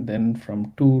shift, and then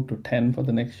from 2 to 10 for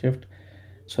the next shift,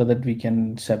 so that we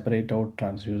can separate out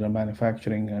transducer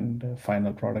manufacturing and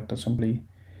final product assembly,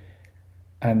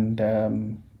 and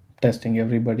testing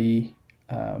everybody.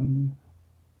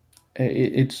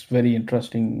 It's very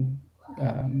interesting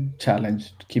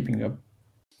challenge keeping up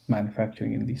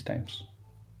manufacturing in these times.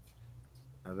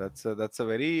 That's a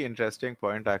very interesting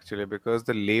point, actually, because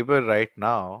the labor right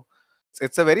now,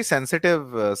 it's a very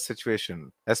sensitive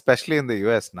situation, especially in the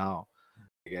US now,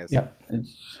 I guess. Yeah,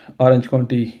 it's Orange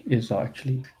County is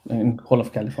actually, in whole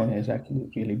of California, is actually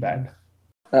really bad.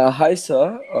 Hi,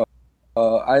 sir.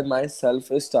 I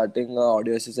myself is starting a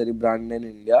audio accessory brand in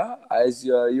India. As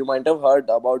you might have heard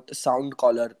about Sound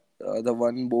Collar, the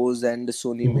one Bose and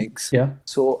Sony makes. Yeah.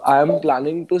 So I am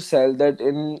planning to sell that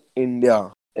in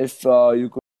India. If you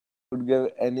could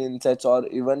give any insights, or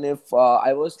even if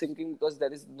I was thinking, because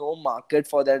there is no market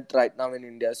for that right now in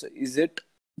India. So is it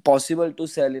possible to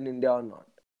sell in India or not?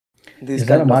 These Is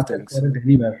there a kind of market things. for it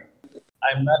anywhere?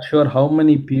 I'm not sure how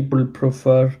many people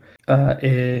prefer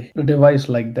a device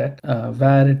like that,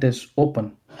 where it is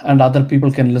open and other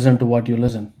people can listen to what you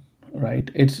listen, right?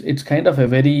 It's kind of a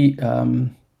very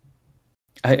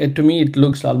to me it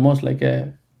looks almost like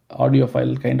a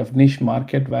audiophile kind of niche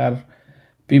market, where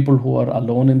people who are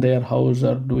alone in their house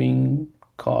or doing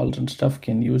calls and stuff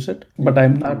can use it. But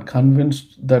I'm not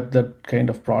convinced that that kind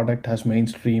of product has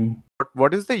mainstream.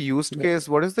 What is the use case?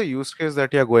 What is the use case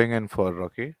that you're going in for,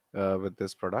 Rocky, with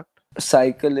this product?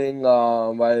 Cycling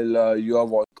while you are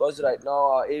walking, because right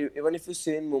now even if you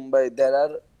see in Mumbai, there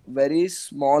are very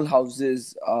small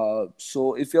houses,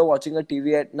 so if you're watching a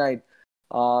TV at night,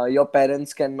 your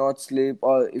parents cannot sleep,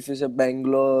 or if you say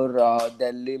Bangalore,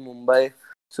 Delhi, Mumbai,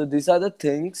 so these are the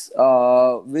things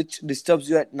which disturbs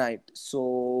you at night.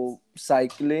 So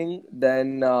cycling,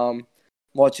 then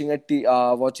watching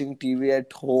TV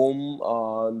at home,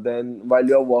 then while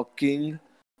you're walking,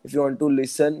 if you want to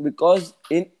listen, because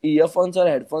in earphones or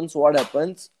headphones, what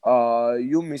happens,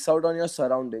 you miss out on your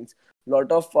surroundings.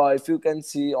 Lot of if you can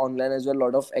see online as well,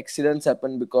 lot of accidents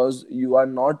happen because you are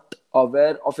not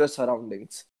aware of your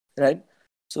surroundings, right?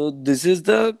 So this is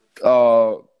the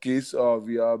case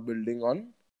we are building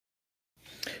on.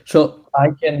 So I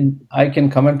can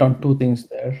comment on two things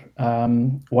there.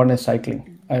 One is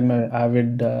cycling. I'm an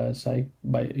avid I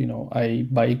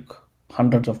bike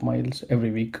hundreds of miles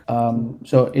every week.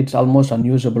 So it's almost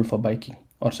unusable for biking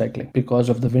or cycling because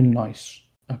of the wind noise.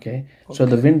 Okay. So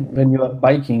the wind, when you are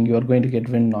biking, you are going to get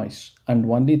wind noise, and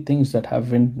only things that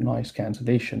have wind noise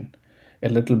cancellation a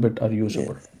little bit are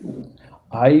usable.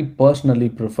 I personally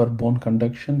prefer bone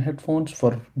conduction headphones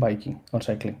for biking or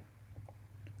cycling.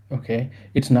 Okay,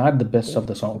 it's not the best of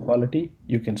the sound quality.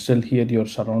 You can still hear your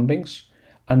surroundings,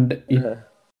 and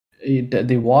it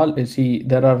the wall. See,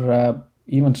 there are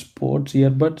even sports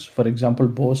earbuds. For example,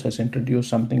 Bose has introduced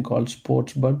something called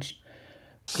sports buds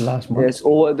last month. Yes,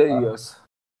 over the years.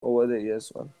 Over the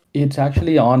years, one. It's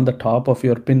actually on the top of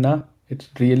your pinna. It's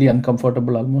really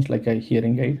uncomfortable, almost like a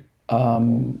hearing aid.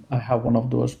 I have one of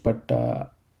those, but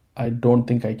I don't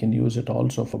think I can use it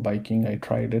also for biking. I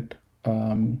tried it.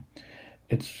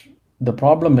 It's the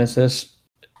problem is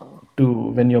to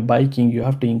when you're biking, you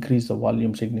have to increase the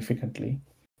volume significantly,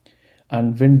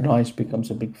 and wind noise becomes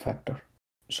a big factor.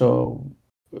 So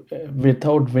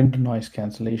without wind noise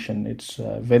cancellation, it's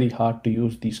very hard to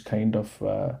use these kind of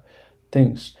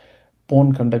things.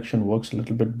 Bone conduction works a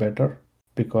little bit better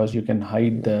because you can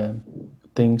hide the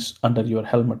things under your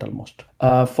helmet almost.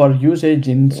 For usage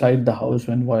inside the house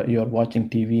when you're watching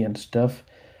TV and stuff,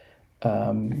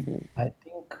 I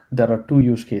think there are two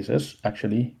use cases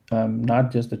actually,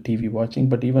 not just the TV watching,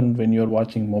 but even when you're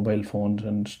watching mobile phones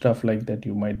and stuff like that,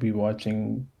 you might be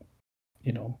watching,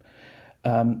 you know,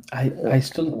 I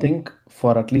still think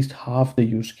for at least half the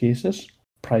use cases,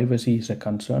 privacy is a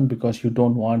concern because you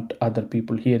don't want other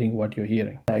people hearing what you're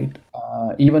hearing, right?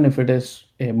 Even if it is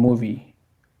a movie,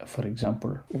 for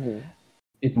example,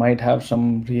 it might have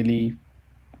some really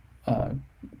uh,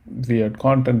 weird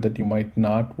content that you might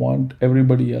not want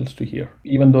everybody else to hear.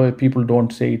 Even though people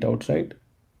don't say it outside,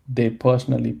 they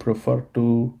personally prefer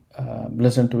to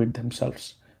listen to it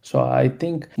themselves. So I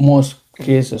think most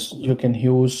cases you can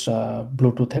use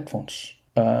Bluetooth headphones.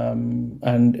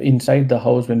 And inside the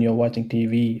house when you're watching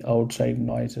TV, outside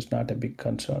noise is not a big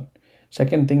concern.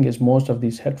 Second thing is most of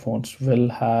these headphones will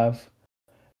have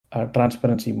a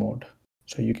transparency mode,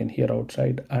 so you can hear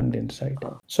outside and inside.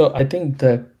 So I think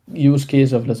the use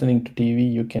case of listening to TV,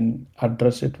 you can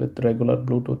address it with regular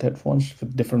Bluetooth headphones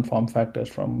with different form factors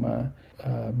from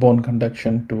bone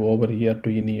conduction to over ear to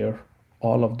in ear,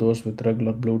 all of those with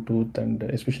regular Bluetooth, and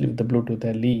especially with the Bluetooth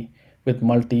LE with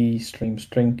multi-stream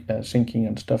string syncing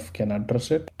and stuff can address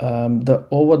it. The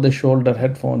over-the-shoulder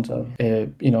headphones are,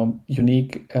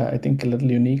 unique. I think a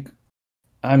little unique.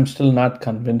 I'm still not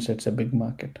convinced it's a big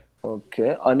market.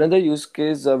 Okay. Another use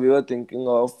case we were thinking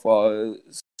of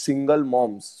single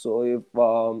moms. So if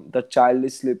the child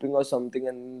is sleeping or something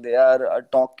and they are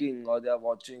talking or they are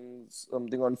watching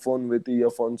something on phone with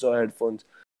earphones or headphones,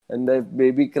 and the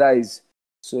baby cries,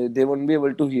 so they won't be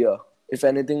able to hear. If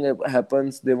anything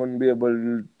happens, they won't be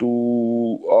able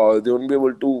to. They won't be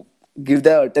able to give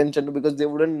their attention to because they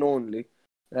wouldn't know only,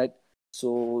 right?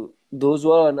 So those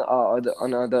were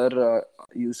another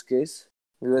use case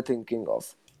we were thinking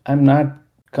of. I'm not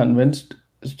convinced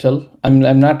still. I'm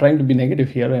not trying to be negative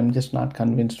here. I'm just not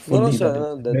convinced No, no, fully sir, that it's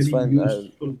no, a that's very fine.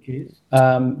 useful case.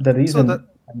 The So the reason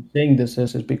I'm saying this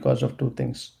is because of two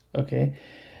things. Okay.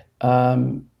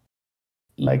 Um,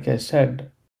 like I said,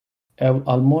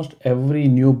 almost every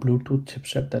new Bluetooth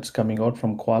chipset that's coming out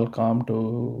from Qualcomm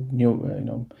to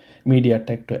new,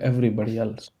 MediaTek to everybody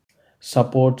else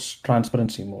supports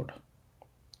transparency mode,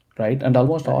 right? And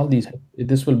almost all these,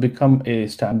 this will become a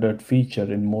standard feature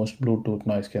in most Bluetooth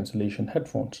noise cancellation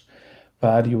headphones,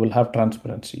 where you will have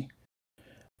transparency.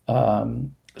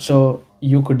 So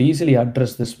you could easily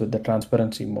address this with the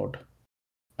transparency mode,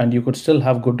 and you could still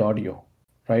have good audio,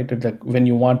 right? Like when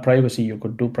you want privacy, you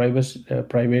could do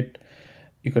private.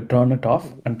 You could turn it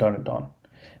off and turn it on.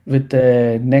 With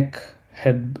the neck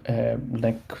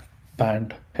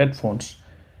band headphones,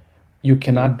 you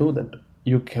cannot do that.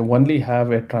 You can only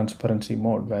have a transparency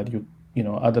mode where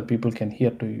other people can hear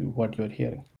to you what you're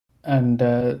hearing. And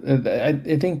I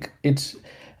think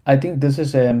this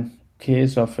is a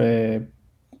case of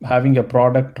having a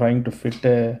product trying to fit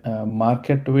a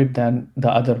market to it than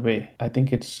the other way. I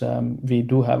think it's we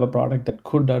do have a product that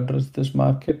could address this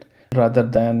market rather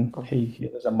than, hey,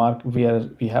 here's a market,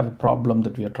 we have a problem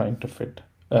that we are trying to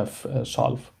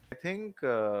solve. I think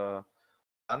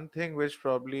one thing which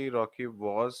probably Rocky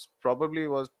was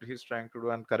he's trying to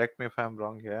do, and correct me if I'm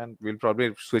wrong here, and we'll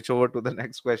probably switch over to the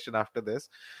next question after this,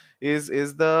 is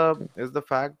the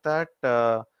fact that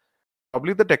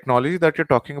probably the technology that you're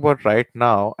talking about right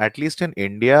now, at least in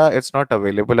India, it's not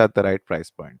available at the right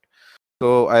price point.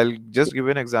 So I'll just give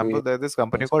you an example. There's this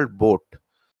company called Boat,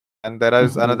 and there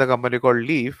is another company called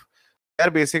Leaf. They are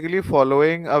basically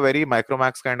following a very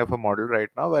Micromax kind of a model right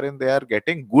now, wherein they are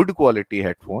getting good quality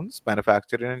headphones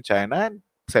manufactured in China and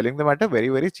selling them at a very,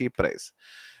 very cheap price.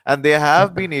 And they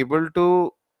have been able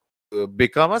to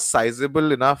become a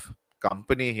sizable enough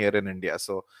company here in India.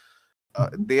 So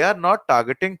they are not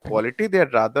targeting quality, they are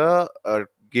rather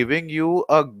giving you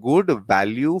a good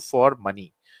value for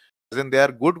money. As in, they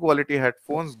are good quality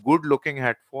headphones, good looking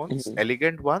headphones, Mhm.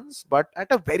 elegant ones, but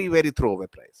at a very, very throwaway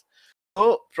price.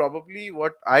 So probably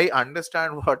what I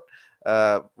understand,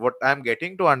 what I'm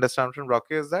getting to understand from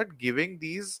Rocky is that giving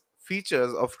these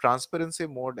features of transparency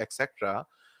mode, etc.,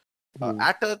 Mhm.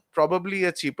 at a probably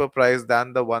a cheaper price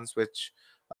than the ones which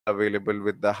are available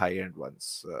with the high end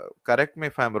ones. Correct me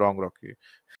if I'm wrong, Rocky.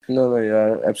 No, no, you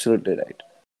are absolutely right.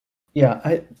 Yeah,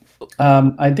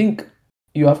 I think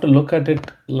you have to look at it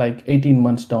like 18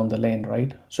 months down the lane,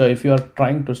 right? So if you are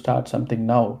trying to start something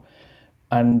now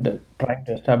and trying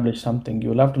to establish something,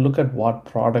 you'll have to look at what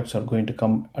products are going to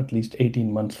come at least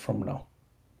 18 months from now,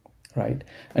 right?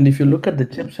 And if you look at the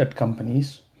chipset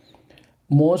companies,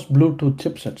 most Bluetooth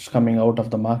chipsets coming out of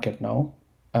the market now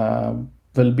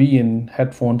will be in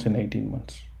headphones in 18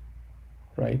 months,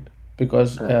 right?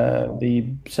 Because Right. the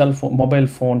cell phone, mobile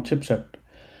phone chipset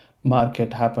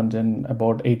market happens in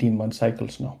about 18-month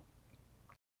cycles now.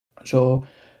 So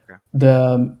Okay.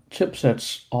 the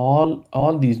chipsets,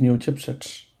 all these new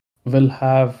chipsets will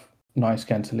have noise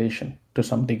cancellation to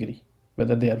some degree.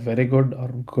 Whether they are very good or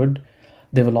good,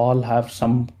 they will all have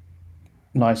some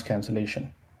noise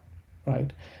cancellation,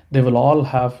 right? They will all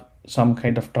have some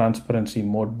kind of transparency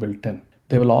mode built in.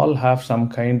 They will all have some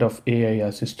kind of AI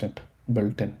assistant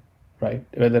built in, right?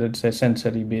 Whether it's a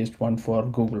sensory based one for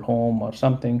Google Home or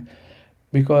something,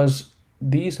 because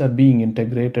these are being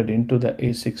integrated into the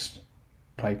ASICs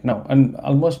right now. And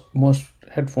almost most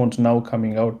headphones now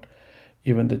coming out,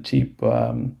 even the cheap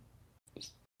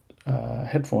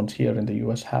headphones here in the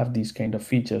US have these kind of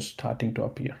features starting to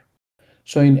appear.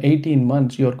 So in 18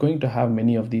 months, you're going to have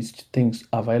many of these things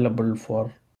available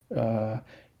for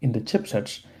in the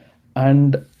chipsets,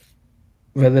 and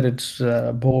whether it's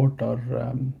Boat or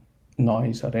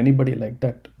Noise or anybody like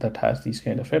that that has these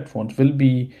kind of headphones will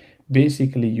be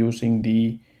basically using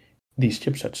these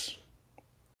chipsets.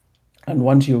 And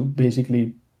once you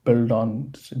basically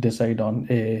decide on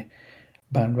a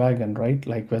bandwagon, right?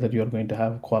 Like whether you're going to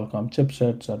have Qualcomm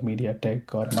chipsets or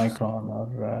MediaTek or Micron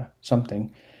or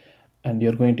something, and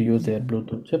you're going to use their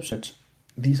Bluetooth chipsets,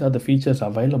 these are the features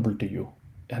available to you.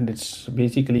 And it's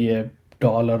basically a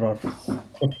dollar or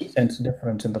 50 cents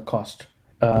difference in the cost.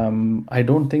 I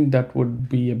don't think that would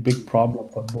be a big problem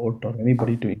for Boat or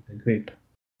anybody to integrate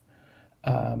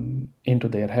into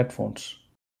their headphones.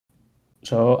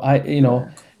 So Right.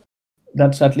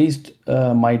 that's at least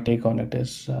my take on it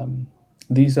is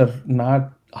these are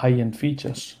not high-end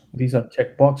features. These are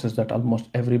check boxes that almost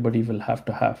everybody will have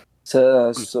to have.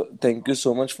 So, Cool. so thank you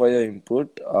so much for your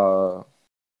input.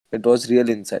 It was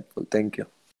really insightful. Thank you.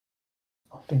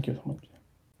 Thank you so much.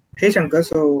 Hey Shankar,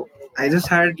 so I just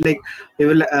had like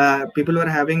people were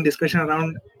having discussion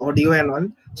around audio and all.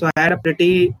 So I had a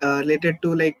pretty related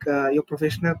to like your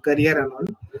professional career and all.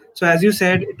 So as you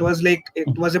said, it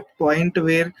was a point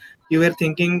where you were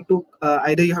thinking to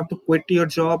either you have to quit your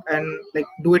job and like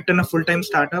do it in a full time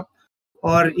startup,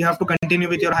 or you have to continue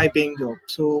with your high paying job.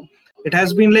 So it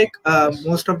has been like Yes.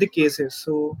 most of the cases.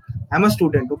 So I'm a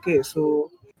student, okay.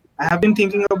 So I have been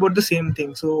thinking about the same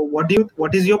thing. So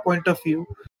what is your point of view?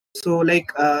 So like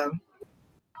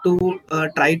to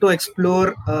try to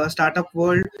explore startup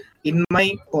world in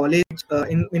my college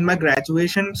in my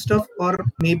graduation stuff, or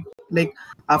maybe like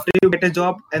after you get a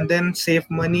job and then save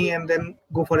money and then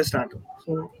go for a startup.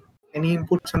 So any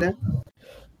inputs on that?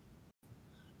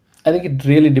 I think it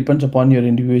really depends upon your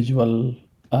individual,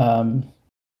 um,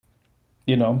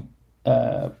 you know,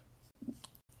 uh,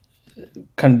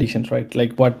 conditions, right?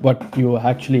 Like what you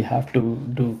actually have to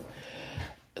do.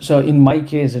 So in my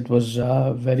case, it was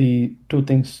very two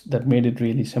things that made it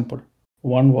really simple.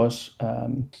 One was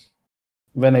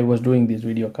when I was doing these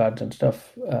video cards and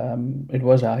stuff, it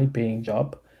was a high-paying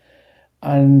job,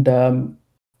 and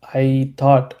I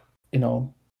thought, you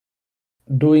know,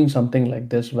 doing something like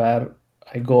this where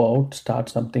I go out, start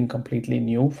something completely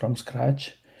new from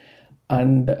scratch,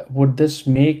 and would this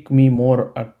make me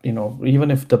more,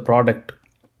 even if the product,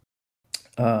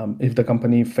 if the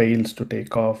company fails to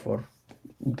take off or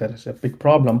there is a big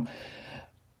problem,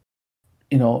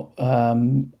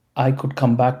 I could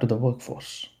come back to the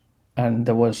workforce, and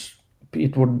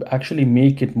it would actually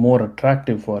make it more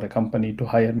attractive for a company to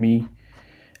hire me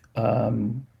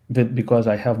because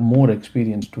I have more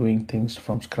experience doing things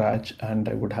from scratch, and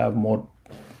I would have more,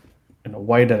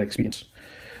 wider experience.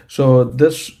 So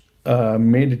this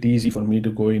made it easy for me to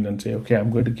go in and say, okay,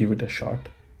 I'm going to give it a shot.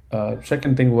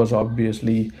 Second thing was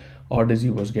obviously Odyssey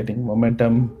was getting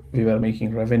momentum. We were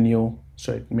making revenue,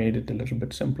 so it made it a little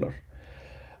bit simpler.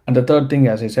 And the third thing,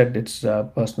 as I said, it's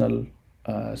personal.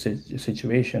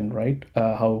 situation, right?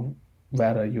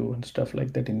 Where are you and stuff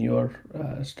like that in your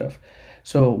stuff.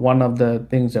 So one of the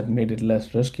things that made it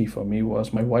less risky for me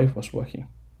was my wife was working,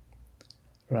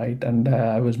 right? And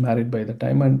I was married by the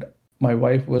time, and my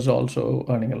wife was also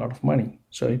earning a lot of money.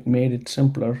 So it made it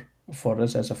simpler for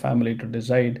us as a family to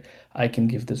decide I can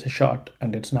give this a shot,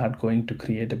 and it's not going to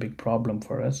create a big problem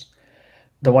for us.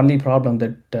 The only problem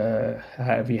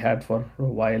that we had for a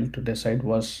while to decide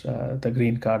was the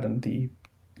green card and the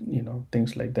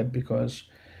things like that, because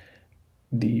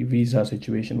the visa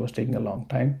situation was taking a long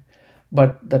time,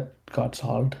 but that got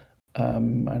solved,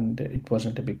 and it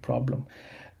wasn't a big problem.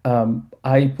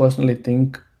 I personally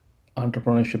think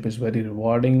entrepreneurship is very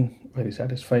rewarding, very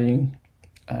satisfying,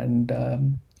 and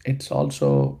it's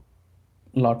also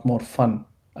a lot more fun.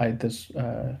 This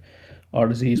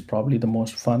Odyssey is probably the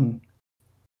most fun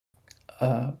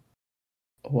uh,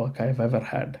 work I've ever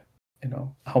had.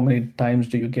 How many times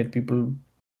do you get people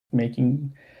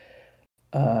making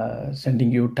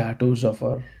sending you tattoos of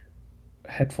our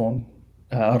headphone,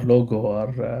 our logo,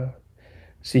 or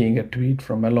seeing a tweet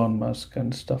from Elon Musk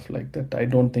and stuff like that? I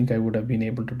don't think I would have been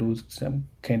able to do some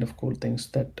kind of cool things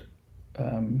that.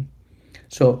 Um,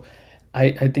 so,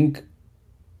 I think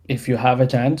if you have a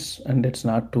chance and it's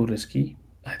not too risky,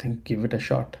 I think give it a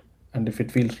shot. And if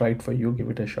it feels right for you, give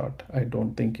it a shot. I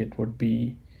don't think it would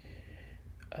be.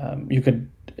 You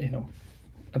could,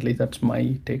 at least that's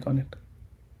my take on it.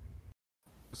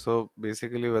 So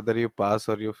basically, whether you pass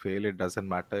or you fail, it doesn't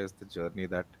matter. It's the journey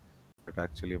that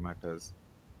actually matters.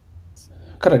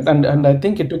 Correct, and I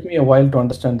think it took me a while to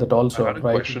understand that I also, had a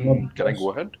right? question. Can I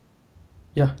go ahead?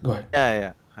 Yeah, go ahead.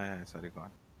 Yeah. Sorry, go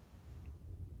on.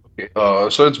 Okay.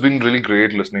 So it's been really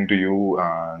great listening to you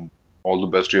and all the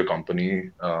best to your company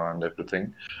and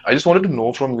everything. I just wanted to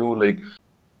know from you, like,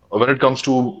 when it comes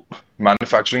to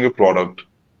manufacturing a product,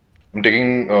 I'm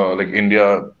taking like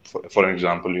India for an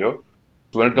example here.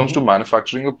 So when it comes to Mhm.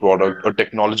 manufacturing a product, a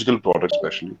technological product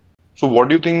especially, so what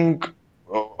do you think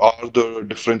are the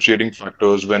differentiating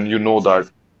factors when you know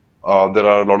that there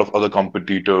are a lot of other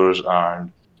competitors,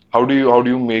 and how do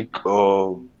you make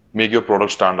your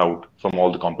product stand out from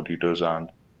all the competitors and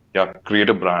yeah, create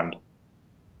a brand?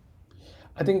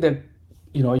 I think that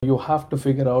you have to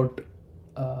figure out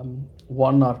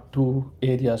one or two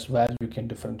areas where you can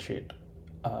differentiate,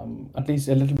 at least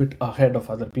a little bit ahead of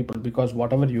other people, because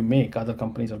whatever you make, other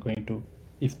companies are going to,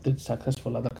 if it's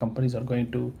successful, other companies are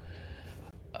going to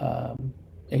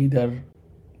either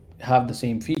have the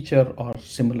same feature or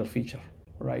similar feature,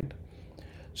 right?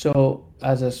 So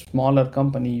as a smaller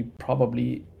company,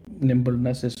 probably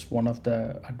nimbleness is one of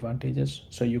the advantages.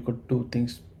 So you could do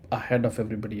things ahead of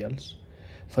everybody else.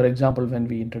 For example, when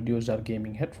we introduced our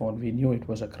gaming headphone, we knew it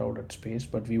was a crowded space,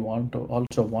 but we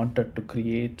also wanted to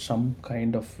create some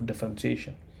kind of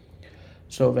differentiation.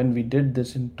 So when we did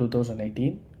this in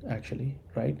 2018, actually,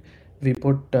 right, we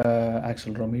put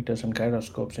accelerometers and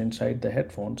gyroscopes inside the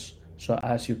headphones. So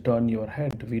as you turn your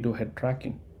head, we do head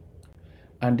tracking,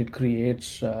 and it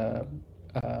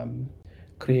um,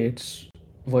 creates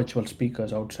virtual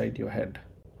speakers outside your head,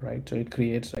 right? So it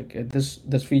creates like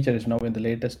this feature is now in the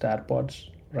latest AirPods,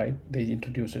 right? They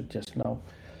introduced it just now,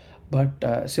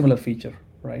 but similar feature,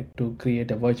 right, to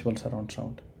create a virtual surround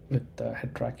sound with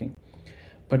head tracking.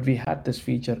 But we had this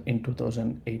feature in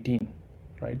 2018,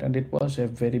 right, and it was a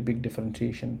very big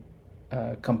differentiation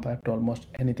compared to almost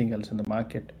anything else in the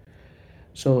market.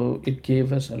 So it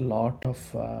gave us a lot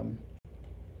of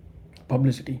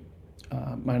publicity,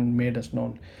 and made us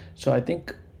known. So I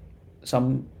think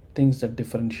some things that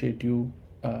differentiate you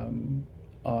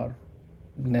are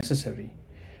necessary,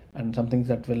 and some things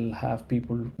that will have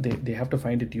people, they have to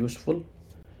find it useful,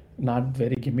 not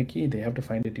very gimmicky. They have to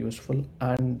find it useful,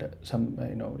 and some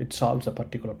it solves a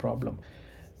particular problem.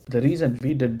 The reason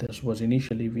we did this was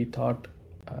initially we thought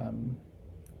um,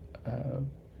 uh,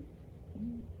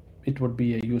 it would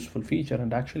be a useful feature,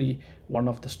 and actually one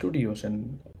of the studios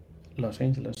in Los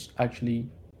Angeles actually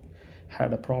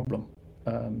had a problem.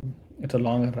 It's a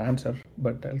longer answer,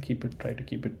 but I'll try to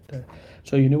keep it.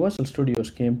 So Universal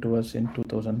Studios came to us in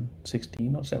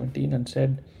 2016 or 17 and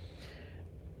said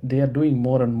they are doing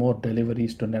more and more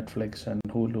deliveries to Netflix and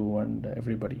Hulu and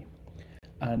everybody.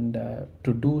 And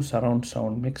to do surround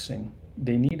sound mixing,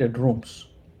 they needed rooms.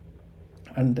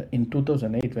 And in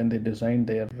 2008, when they designed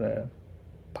their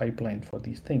pipeline for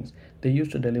these things, they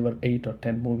used to deliver 8 or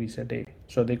 10 movies a day.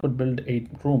 So they could build 8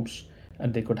 rooms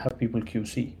and they could have people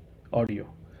QC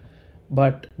audio.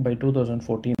 But by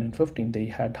 2014 and 15, they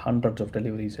had hundreds of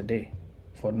deliveries a day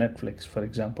for Netflix. For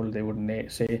example, they would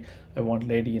say, I want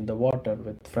Lady in the Water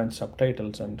with French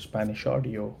subtitles and Spanish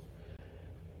audio.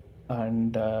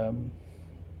 And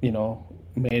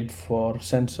made for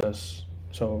sensors,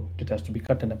 so it has to be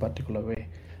cut in a particular way,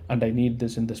 and I need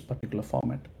this in this particular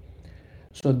format.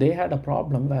 So they had a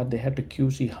problem where they had to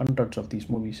QC hundreds of these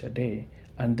movies a day,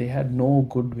 and they had no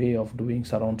good way of doing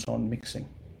surround sound mixing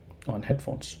on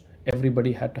headphones.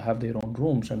 Everybody had to have their own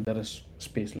rooms, and there is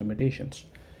space limitations.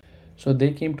 So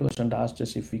they came to us and asked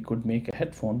us if we could make a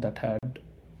headphone that had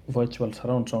virtual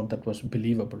surround sound that was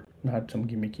believable, not some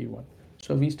gimmicky one.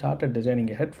 So we started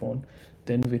designing a headphone.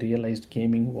 Then we realized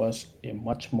gaming was a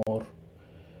much more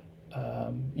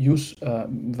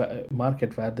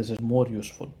market where this is more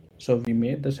useful. So we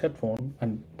made this headphone,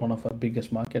 and one of our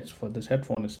biggest markets for this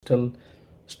headphone is still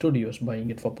studios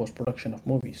buying it for post production of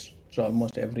movies. So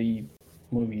almost every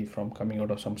movie from coming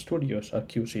out of some studios are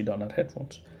QC'd on our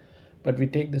headphones. But we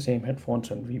take the same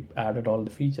headphones and we added all the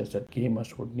features that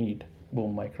gamers would need: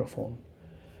 boom microphone,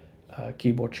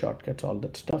 keyboard shortcuts, all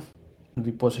that stuff. And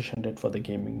we positioned it for the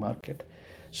gaming market.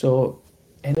 So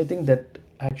anything that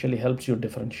actually helps you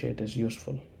differentiate is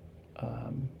useful.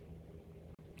 Um,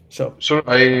 so So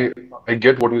I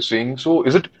get what you're saying. So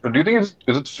do you think is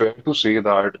it fair to say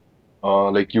that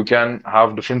like you can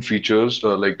have different features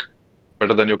like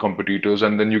better than your competitors,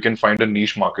 and then you can find a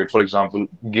niche market, for example,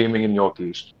 gaming in your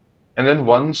case. And then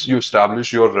once you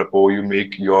establish your rapport, you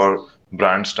make your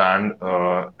brand stand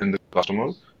in the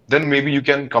customer, then maybe you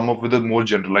can come up with a more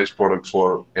generalized product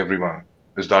for everyone.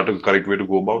 Is that a correct way to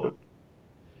go about it?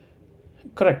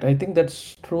 correct. I think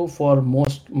that's true for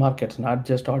most markets, not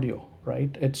just audio,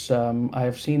 right? I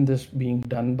have seen this being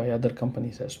done by other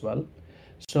companies as well.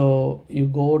 So you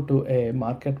go to a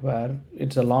market where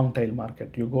it's a long tail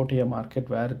market. You go to a market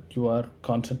where you are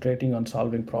concentrating on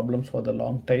solving problems for the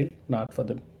long tail, not for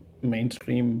the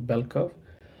mainstream bell curve.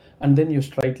 And then you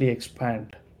slightly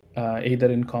expand,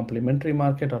 either in complementary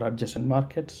market or adjacent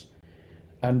markets,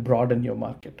 and broaden your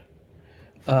market.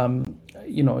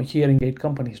 Hearing aid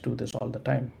companies do this all the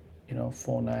time.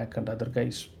 Phonak and other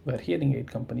guys were hearing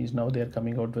aid companies. Now they're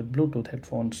coming out with Bluetooth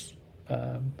headphones,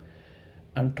 um,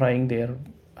 and trying their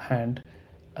hand.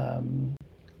 Um,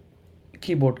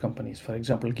 Keyboard companies, for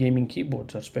example, gaming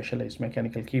keyboards or specialized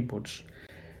mechanical keyboards.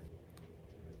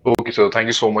 Okay, so thank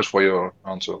you so much for your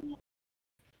answer.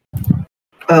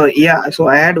 Yeah, so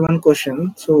I had one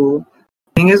question. So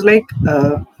thing is like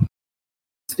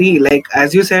see, like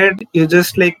as you said, you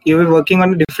just like you were working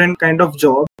on a different kind of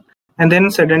job, and then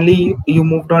suddenly you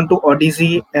moved on to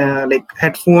Audeze, like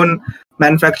headphone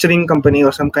manufacturing company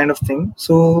or some kind of thing.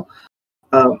 So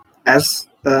uh, as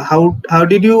how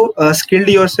did you skilled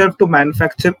yourself to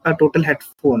manufacture a total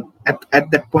headphone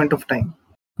at that point of time?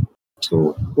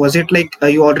 So was it like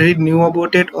you already knew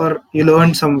about it or you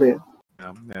learned somewhere?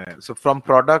 Yeah. So from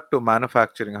product to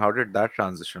manufacturing, how did that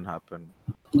transition happen?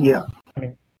 Yeah. I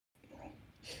mean,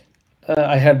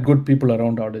 I had good people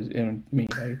around me,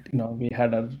 right? We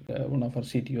had one of our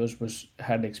CTOs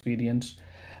had experience,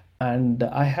 and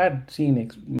I had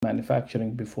seen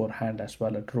manufacturing beforehand as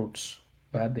well at Roots,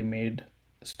 where they made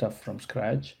stuff from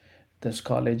scratch. This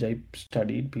college I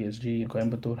studied, PhD in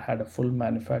Coimbatore, had a full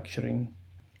manufacturing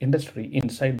industry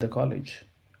inside the college.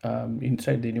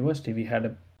 Inside the university, we had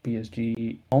a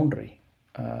PhD foundry.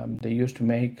 They used to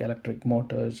make electric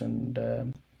motors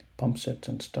and pump sets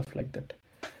and stuff like that.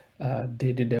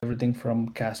 They did everything from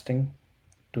casting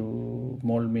to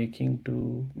mold making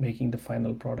to making the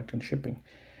final product and shipping.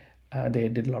 They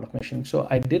did a lot of machining. So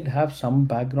I did have some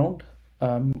background,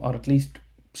 or at least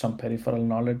some peripheral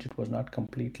knowledge. It was not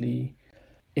completely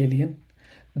alien.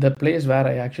 The place where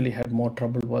I actually had more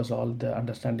trouble was all the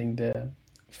understanding the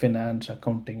finance,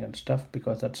 accounting, and stuff,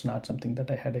 because that's not something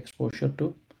that I had exposure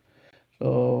to.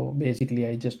 So basically,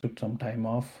 I just took some time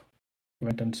off,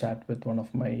 went and sat with one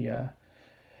of my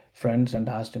friends and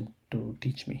asked him to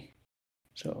teach me.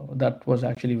 So that was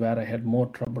actually where I had more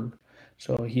trouble.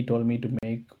 So he told me to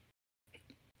make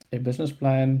a business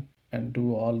plan and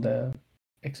do all the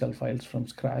Excel files from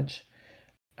scratch.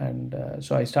 And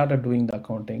so I started doing the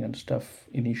accounting and stuff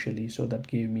initially. So that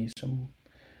gave me some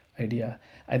idea.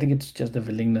 I think it's just the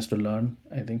willingness to learn.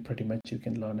 I think pretty much you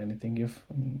can learn anything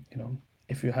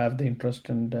if you have the interest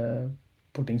and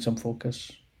putting some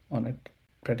focus on it.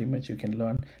 Pretty much you can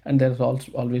learn. And there's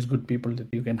also always good people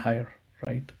that you can hire,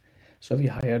 right? So we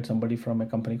hired somebody from a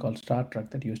company called Star Trek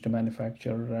that used to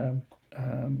manufacture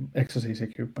exercise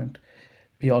equipment.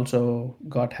 We also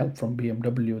got help from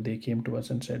BMW. They came to us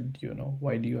and said,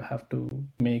 why do you have to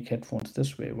make headphones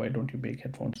this way? Why don't you make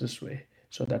headphones this way?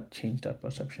 So that changed our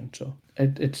perception. So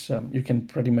it's you can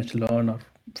pretty much learn or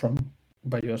from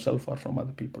by yourself or from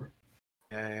other people.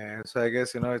 Yeah. So I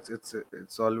guess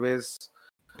it's always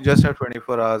just have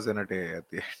 24 hours in a day at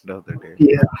the end of the day.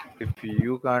 Yeah, If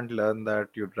you can't learn that,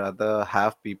 you'd rather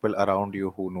have people around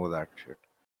you who know that shit.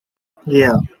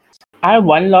 yeah. I have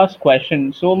one last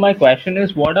question. So my question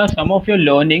is, what are some of your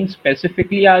learnings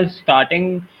specifically as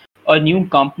starting a new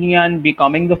company and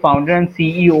becoming the founder and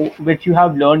CEO, which you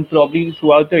have learned probably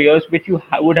throughout the years, which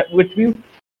which you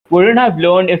wouldn't have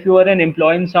learned if you were an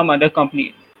employee in some other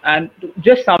company? And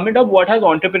just sum it up, what has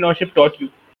entrepreneurship taught you?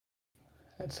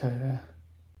 That's a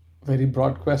very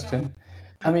broad question.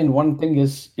 I mean, one thing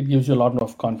is it gives you a lot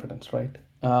of confidence, right?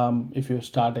 If you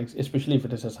start, especially if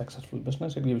it is a successful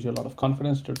business, it gives you a lot of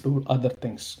confidence to do other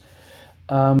things.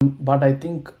 But I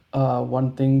think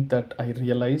one thing that I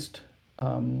realized,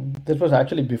 this was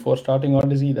actually before starting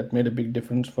Odyssey, that made a big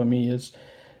difference for me is,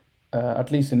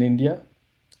 at least in India,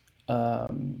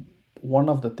 one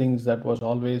of the things that was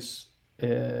always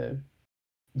uh,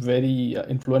 very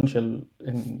influential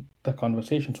in the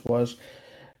conversations was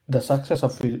the success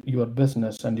of your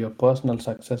business and your personal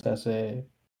success as a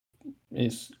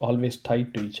is always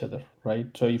tied to each other, right?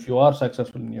 So if you are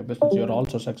successful in your business, you're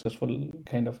also successful,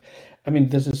 kind of. I mean,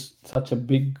 this is such a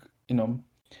big, you know.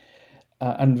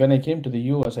 And when I came to the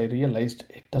US, I realized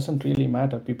it doesn't really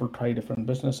matter. People try different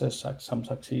businesses, some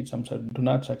succeed, some do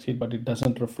not succeed, but it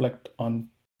doesn't reflect on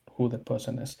who the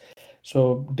person is.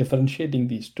 So differentiating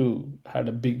these two had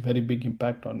a big, very big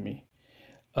impact on me.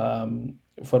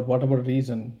 For whatever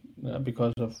reason,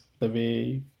 because of the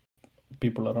way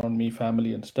people around me,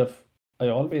 family and stuff, I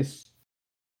always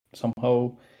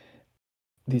somehow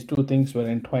these two things were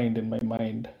entwined in my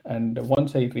mind. And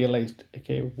once I realized,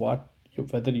 okay,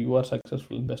 whether you are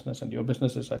successful in business and your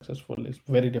business is successful is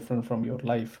very different from your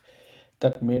life,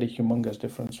 that made a humongous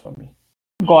difference for me.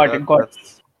 Got That it, got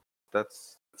it.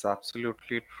 that's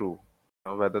absolutely true.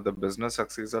 Whether the business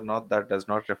succeeds or not, that does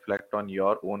not reflect on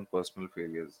your own personal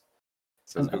failures.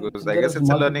 So it's And because I there guess is it's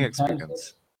a learning multiple experience.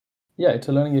 chances. Yeah, it's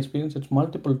a learning experience. It's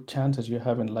multiple chances you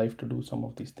have in life to do some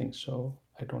of these things. So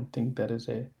I don't think there is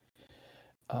a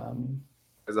um,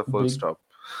 There's a full big, stop.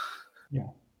 yeah,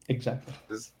 exactly.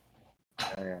 This-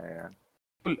 yeah, yeah, yeah.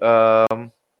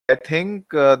 Cool. I think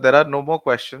there are no more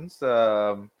questions.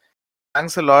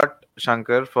 Thanks a lot,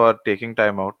 Shankar, for taking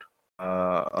time out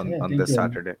Yeah, on thank this you.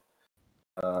 And Saturday.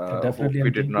 Hope definitely, we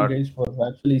and did thank you not. guys for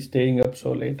actually staying up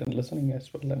so late and listening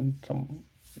as well. And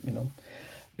you know,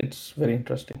 it's very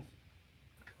interesting.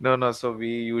 No, no. So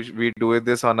we do it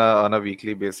this on a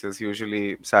weekly basis.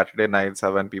 Usually Saturday nights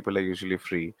are when people are usually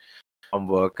free from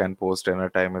work, and post dinner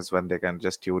time is when they can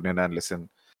just tune in and listen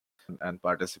and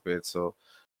participate. So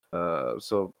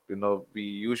we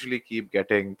usually keep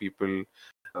getting people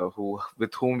who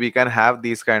with whom we can have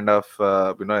these kind of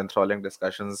enthralling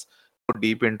discussions, go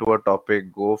deep into a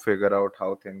topic, go figure out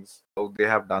how they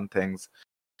have done things,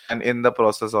 and in the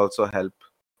process also help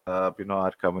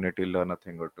our community learn a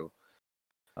thing or two.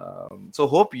 So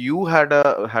hope you had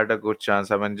a good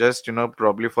chance. I mean, just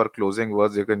probably for closing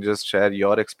words, you can just share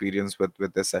your experience with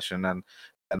this session, and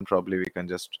probably we can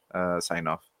just sign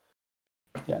off.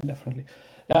 Yeah, definitely.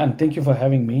 Yeah, and thank you for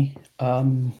having me.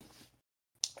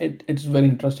 It's very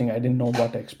interesting. I didn't know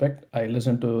what to expect. I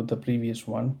listened to the previous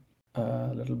one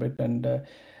a little bit, and the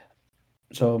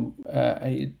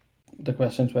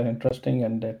questions were interesting,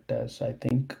 and that does, I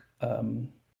think,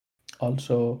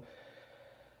 also,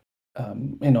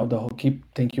 the whole keep.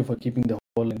 Thank you for keeping the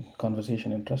whole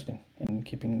conversation interesting and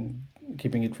keeping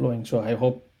it flowing. So I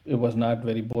hope it was not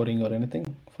very boring or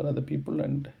anything for other people,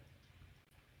 and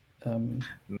No,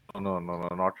 no, no, no,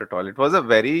 not at all. It was a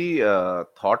very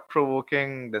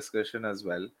thought-provoking discussion as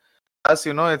well. Plus,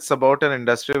 it's about an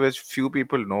industry which few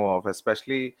people know of,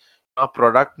 especially a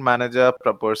product manager,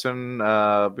 a person,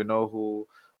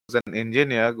 who's an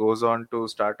engineer, goes on to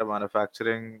start a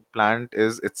manufacturing plant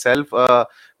is itself a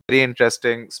very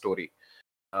interesting story.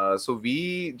 So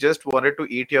we just wanted to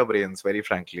eat your brains, very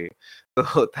frankly.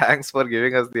 So thanks for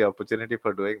giving us the opportunity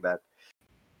for doing that.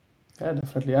 yeah,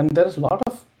 definitely. And there's a lot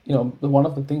of, one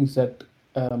of the things that,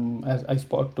 as I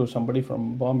spoke to somebody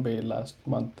from Bombay last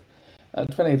month,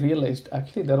 that's when I realized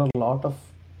actually there are a lot of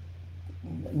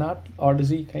not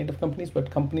Odyssey kind of companies, but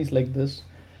companies like this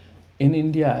in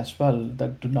India as well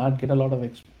that do not get a lot of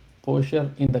exposure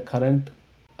in the current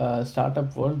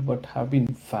startup world, but have been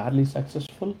fairly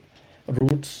successful.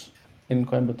 Roots in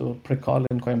Coimbatore, Precol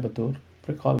in Coimbatore.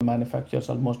 Precol manufactures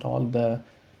almost all the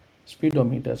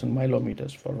speedometers and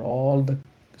milometers for all the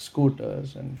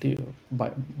scooters and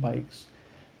bikes.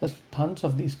 There's tons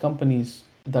of these companies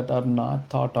that are not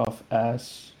thought of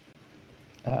as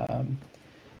um,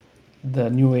 the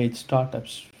new age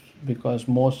startups because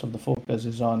most of the focus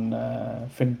is on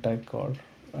fintech or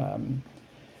um,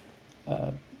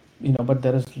 uh, But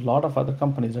there is a lot of other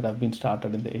companies that have been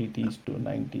started in the 80s to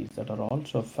 90s that are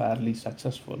also fairly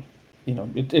successful.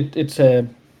 It's a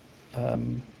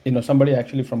somebody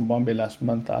actually from Bombay last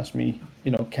month asked me,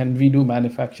 can we do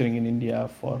manufacturing in India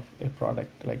for a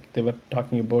product? Like they were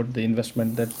talking about the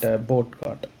investment that Boat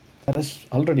got. There is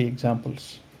already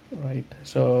examples, right?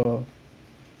 So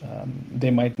they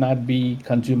might not be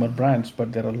consumer brands,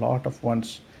 but there are a lot of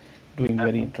ones doing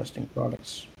very interesting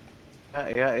products.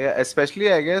 Yeah.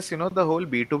 Especially, I guess, the whole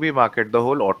B2B market, the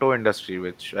whole auto industry,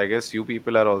 which I guess you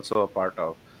people are also a part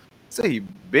of. It's a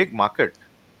big market.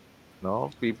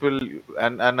 People,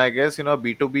 and I guess,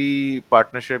 B2B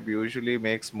partnership usually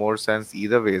makes more sense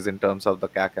either ways in terms of the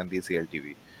CAC and the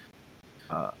CLTV.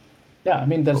 Uh, Yeah, I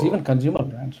mean, there's so, even consumer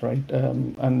brands, right?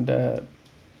 And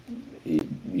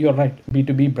you're right,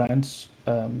 B2B brands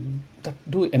that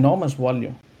do enormous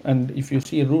volume. And if you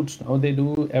see Roots now, they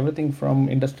do everything from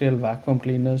industrial vacuum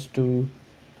cleaners to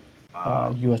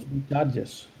USB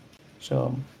chargers.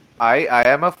 So, I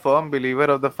am a firm believer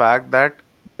of the fact that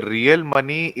real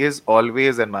money is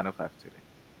always in manufacturing.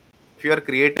 If you are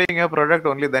creating a product,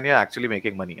 only then you're actually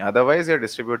making money. Otherwise, you're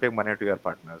distributing money to your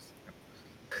partners.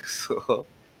 So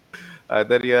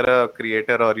either you're a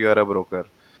creator or you're a broker.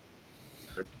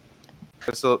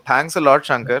 So thanks a lot,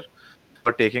 Shankar,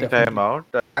 for taking time definitely.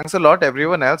 out. Thanks a lot,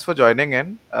 everyone else, for joining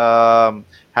in.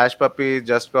 Hash Puppy,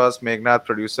 just cause Meghnad,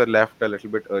 producer, left a little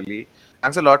bit early.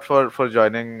 Thanks a lot for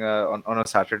joining on a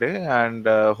Saturday, and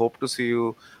hope to see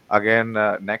you again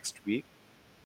next week.